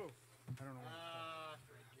 I don't know.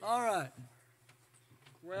 All right.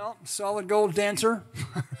 Well, solid gold dancer.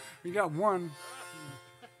 You got one.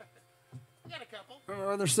 You got a couple.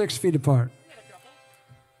 Or they're 6 feet apart. You got a couple.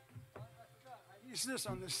 I use this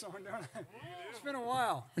on this song, don't I? It's been a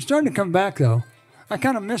while. It's starting to come back, though. I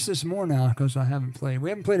kind of miss this more now because I haven't played. We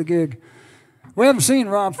haven't played a gig. We haven't seen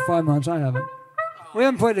Rob for 5 months. I haven't. We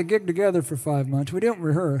haven't played a gig together for 5 months. We didn't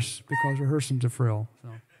rehearse because rehearsing's a frill. So.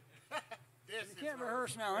 You can't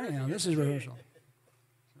rehearse now anyhow. This is rehearsal.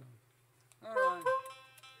 So. All right.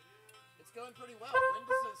 It's going pretty well. When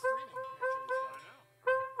does the streaming actually start?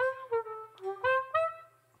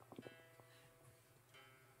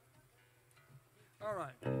 All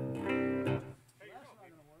right.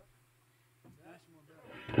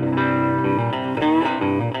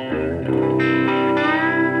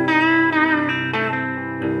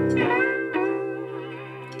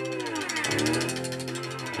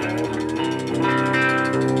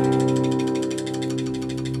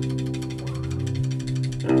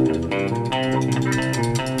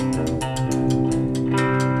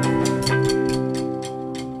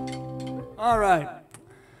 All right.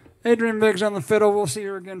 Adrian Biggs on the fiddle. We'll see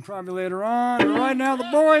her again probably later on. Right now, the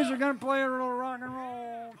boys are going to play a little rock and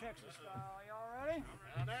roll Texas style. Y'all ready?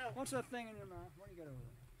 What's that thing in your mouth? What do you got over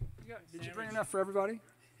there? Did you bring enough for everybody?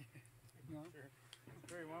 No?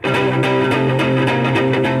 Very well.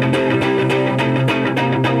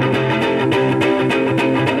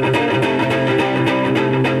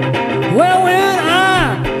 Well, when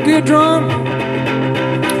I get drunk,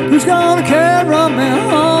 who's gonna carry me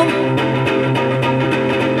home?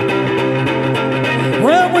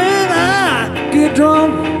 Well, when I get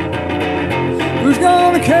drunk, who's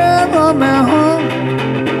gonna carry me home?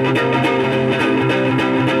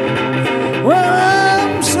 Well,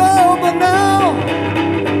 I'm sober now,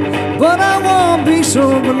 but I won't be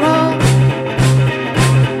sober long.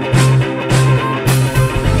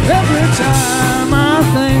 Every time I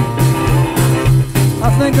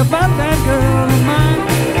think about that girl of mine.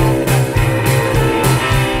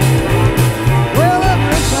 Well,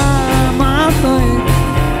 every time I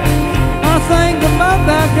think about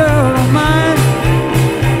that girl of mine.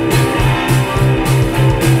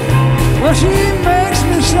 Well, she makes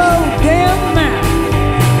me so damn mad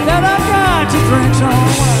that I've got to drink some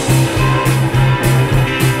wine.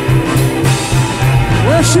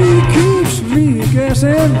 Well, she keeps me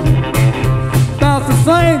guessing about the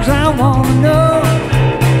things I want to know.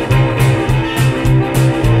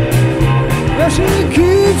 Well, she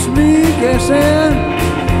keeps me guessing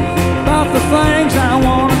about the things I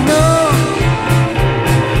want to know.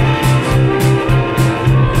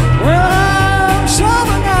 Well, I'm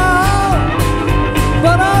sober now,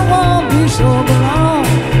 but I won't be sober long.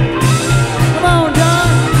 Come on, John.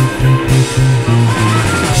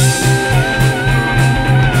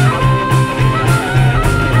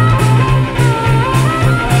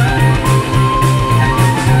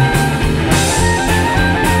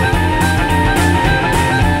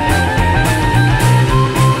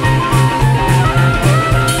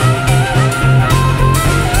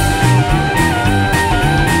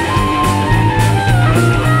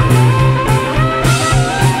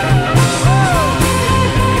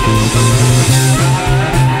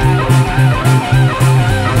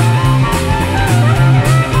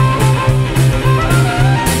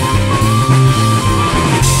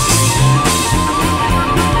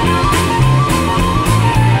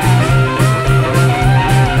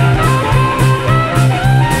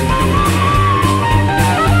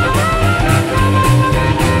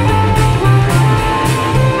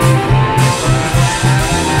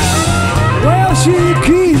 she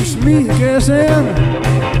keeps me guessing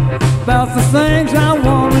about the things I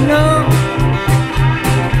want to know.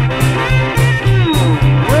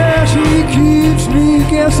 Well, she keeps me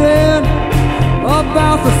guessing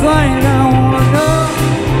about the things I want to know.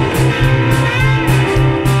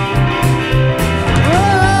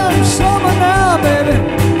 Well, I'm sober now, baby,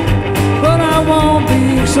 but I won't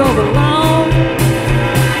be sober long.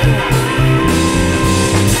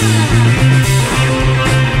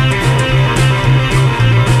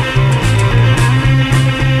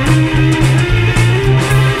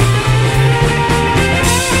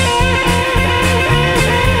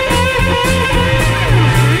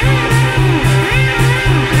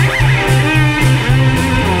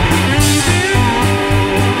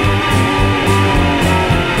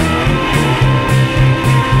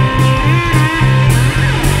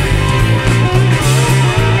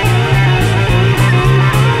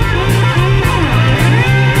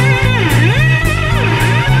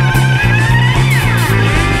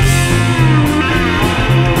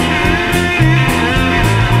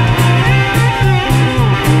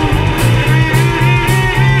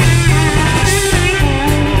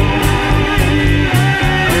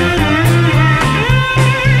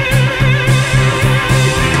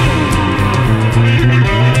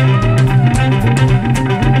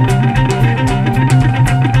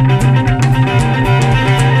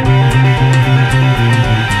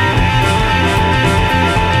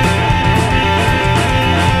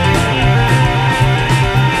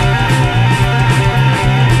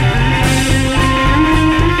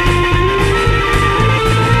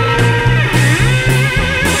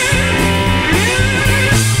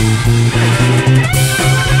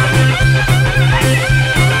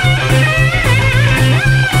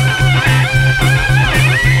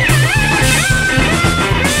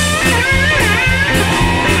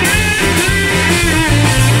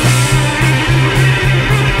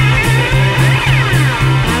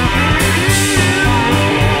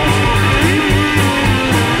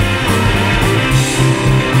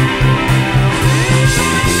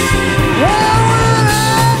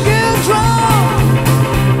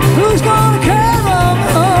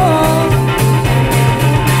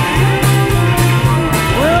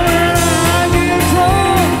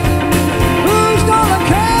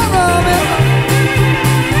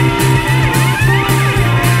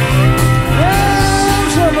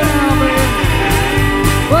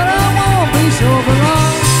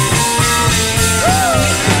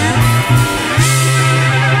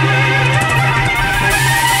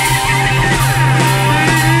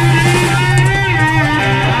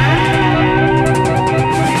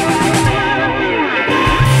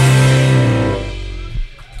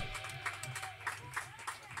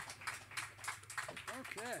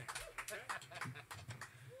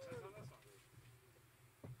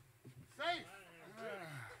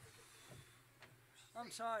 I'm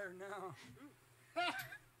tired now.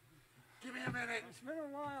 Give me a minute. It's been a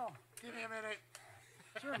while. Give me a minute.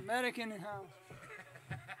 Is there a medic in the house?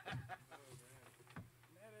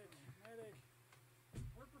 Medic.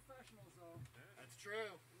 We're professionals, though. That's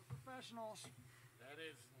true. We're professionals. That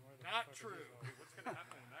is not true.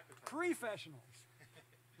 Professionals.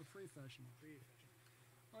 We're professionals.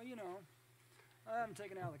 Well, you know, I haven't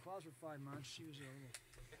taken her out of the closet for 5 months. She's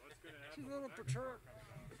a little perturbed.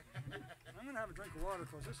 I'm going to have a drink of water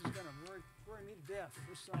because this is going to worry me to death.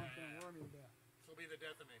 This song's going to worry me to death. This will be the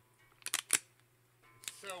death of me.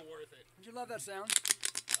 So worth it. Did you love that sound?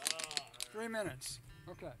 3 minutes.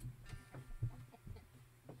 Okay.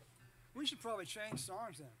 We should probably change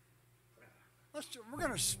songs then. We're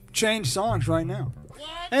going to change songs right now.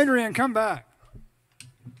 What? Adrian, come back.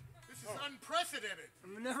 This is unprecedented.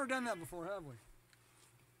 We've never done that before, have we?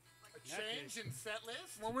 A change in set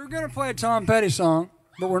list? Well, we're going to play a Tom Petty song,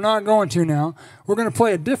 but we're not going to now. We're going to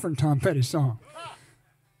play a different Tom Petty song. Huh.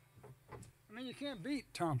 I mean, you can't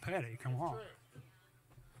beat Tom Petty. Come on. True.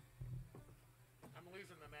 I'm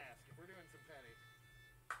losing the mask. If we're doing some Petty.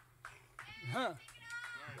 Huh.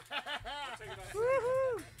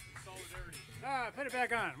 Woohoo! Put it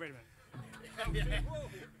back on. Wait a minute.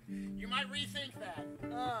 You might rethink that.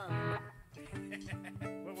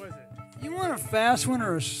 What was it? You want a fast one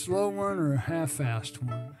or a slow one or a half-fast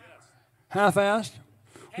one? Half-assed?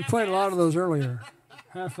 We played a lot of those earlier.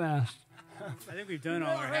 Half-assed. I think we've done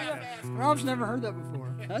all our half. Rob's never heard that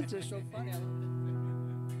before. That's just so funny.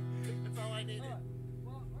 That's all I needed.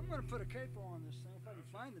 Well, I'm going to put a capo on this thing if I can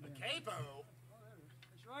find the damn thing. Capo? Oh, there it is.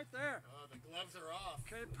 It's right there. Oh, the gloves are off.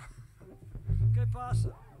 Capo. Que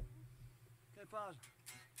pasa? Que pasa?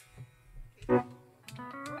 We're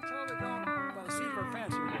totally going by the seat of our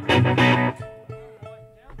pants here.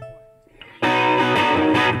 Down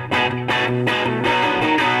point.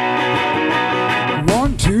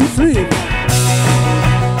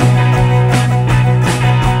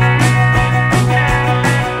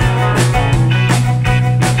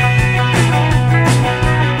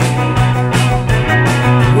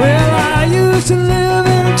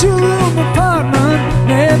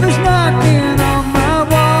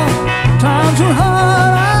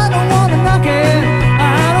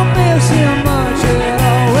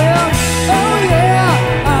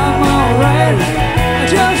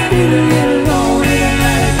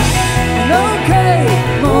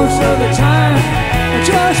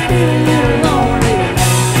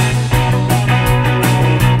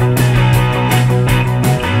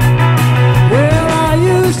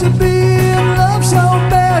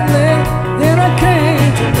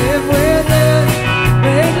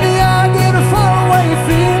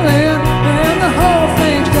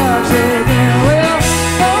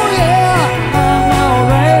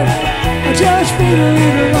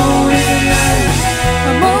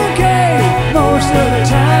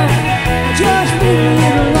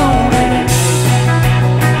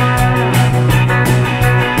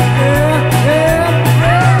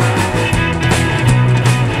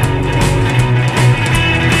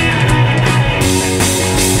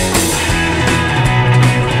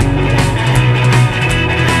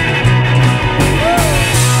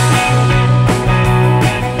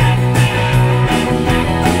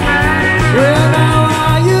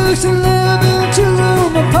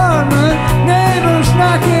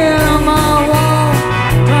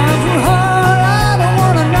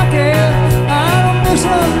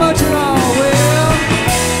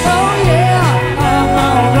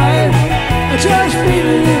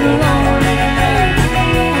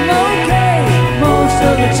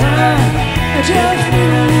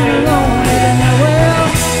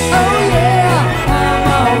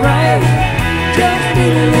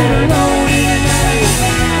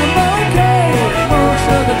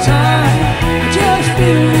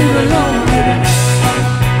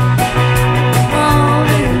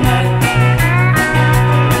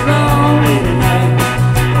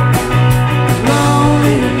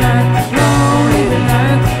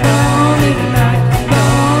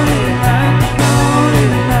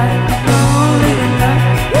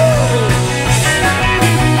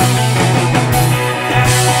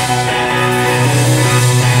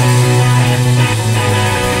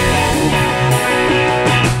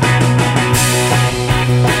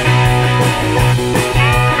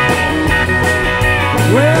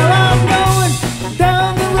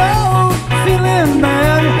 feeling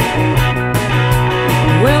bad.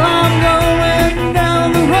 Well, I'm going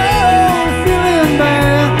down the road feeling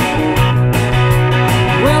bad.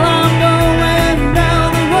 Well, I'm going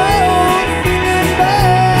down the road feeling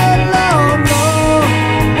bad, Lord, Lord.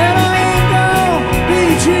 And I ain't gonna be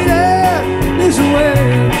treated this way.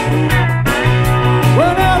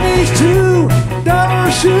 Well, now these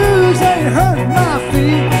 $2 shoes, they hurt my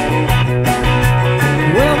feet.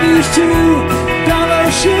 Well, these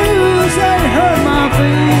 $2 shoes, they hurt my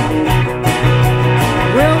feet.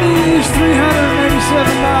 Well, these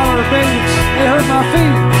 $387 baits, they hurt my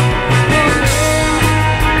feet.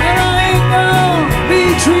 And I ain't gonna be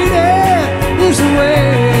treated this way.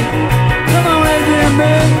 Come on, Adrian,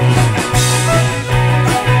 baby.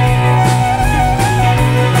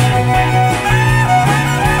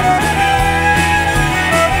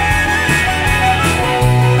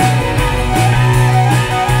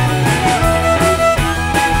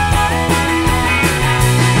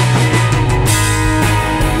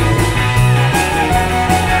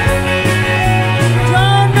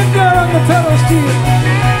 Fellow steel.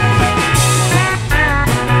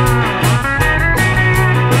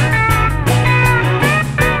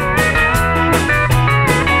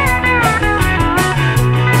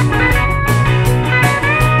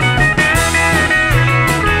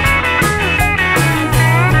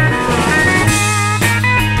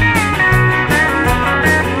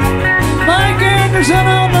 Mike Anderson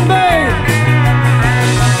on the bass.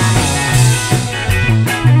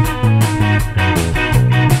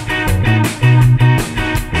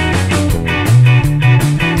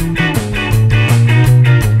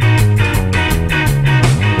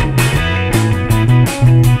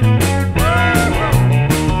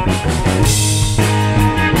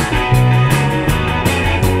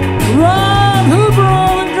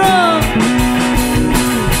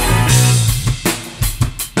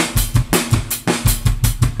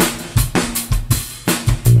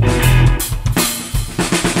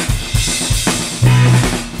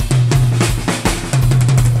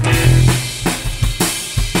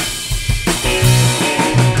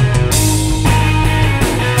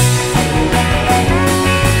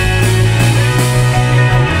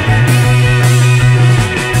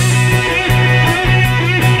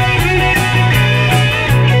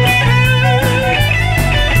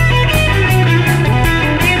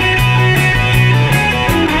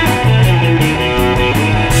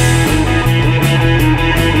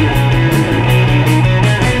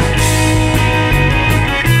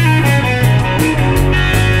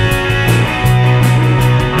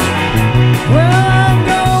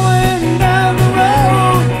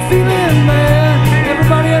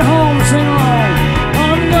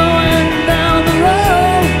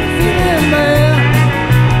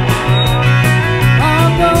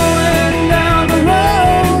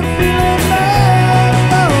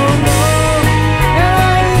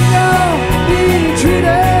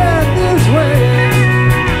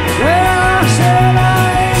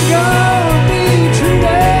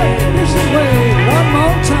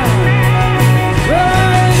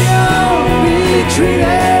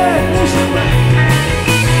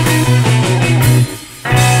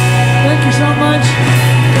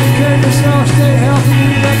 Stay healthy.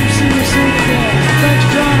 We'd like to see you soon again. Thanks,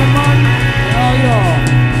 John and Martin, and all y'all.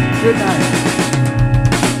 Good night.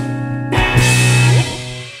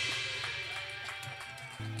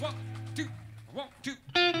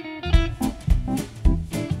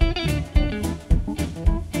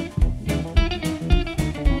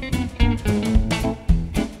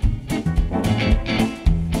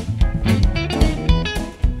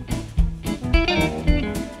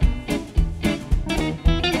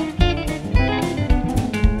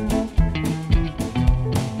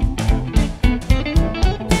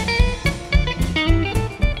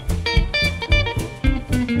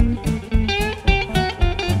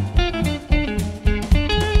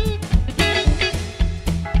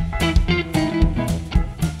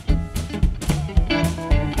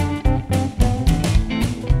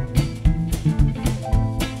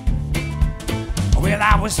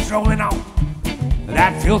 I was strolling on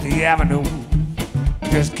that filthy avenue,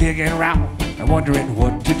 just kicking around and wondering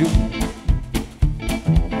what to do.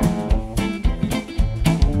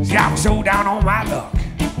 See, I was so down on my luck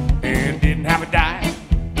and didn't have a dime.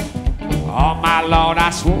 Oh my Lord,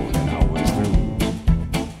 I swore that I was through.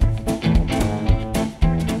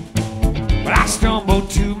 But I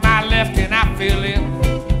stumbled to my left and I fell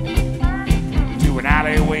into an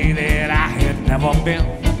alleyway that I had never been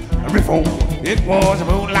before. It was a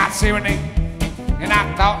moonlight serenade, and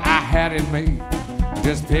I thought I had it made,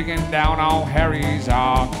 just picking down on Harry's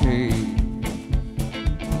arcade.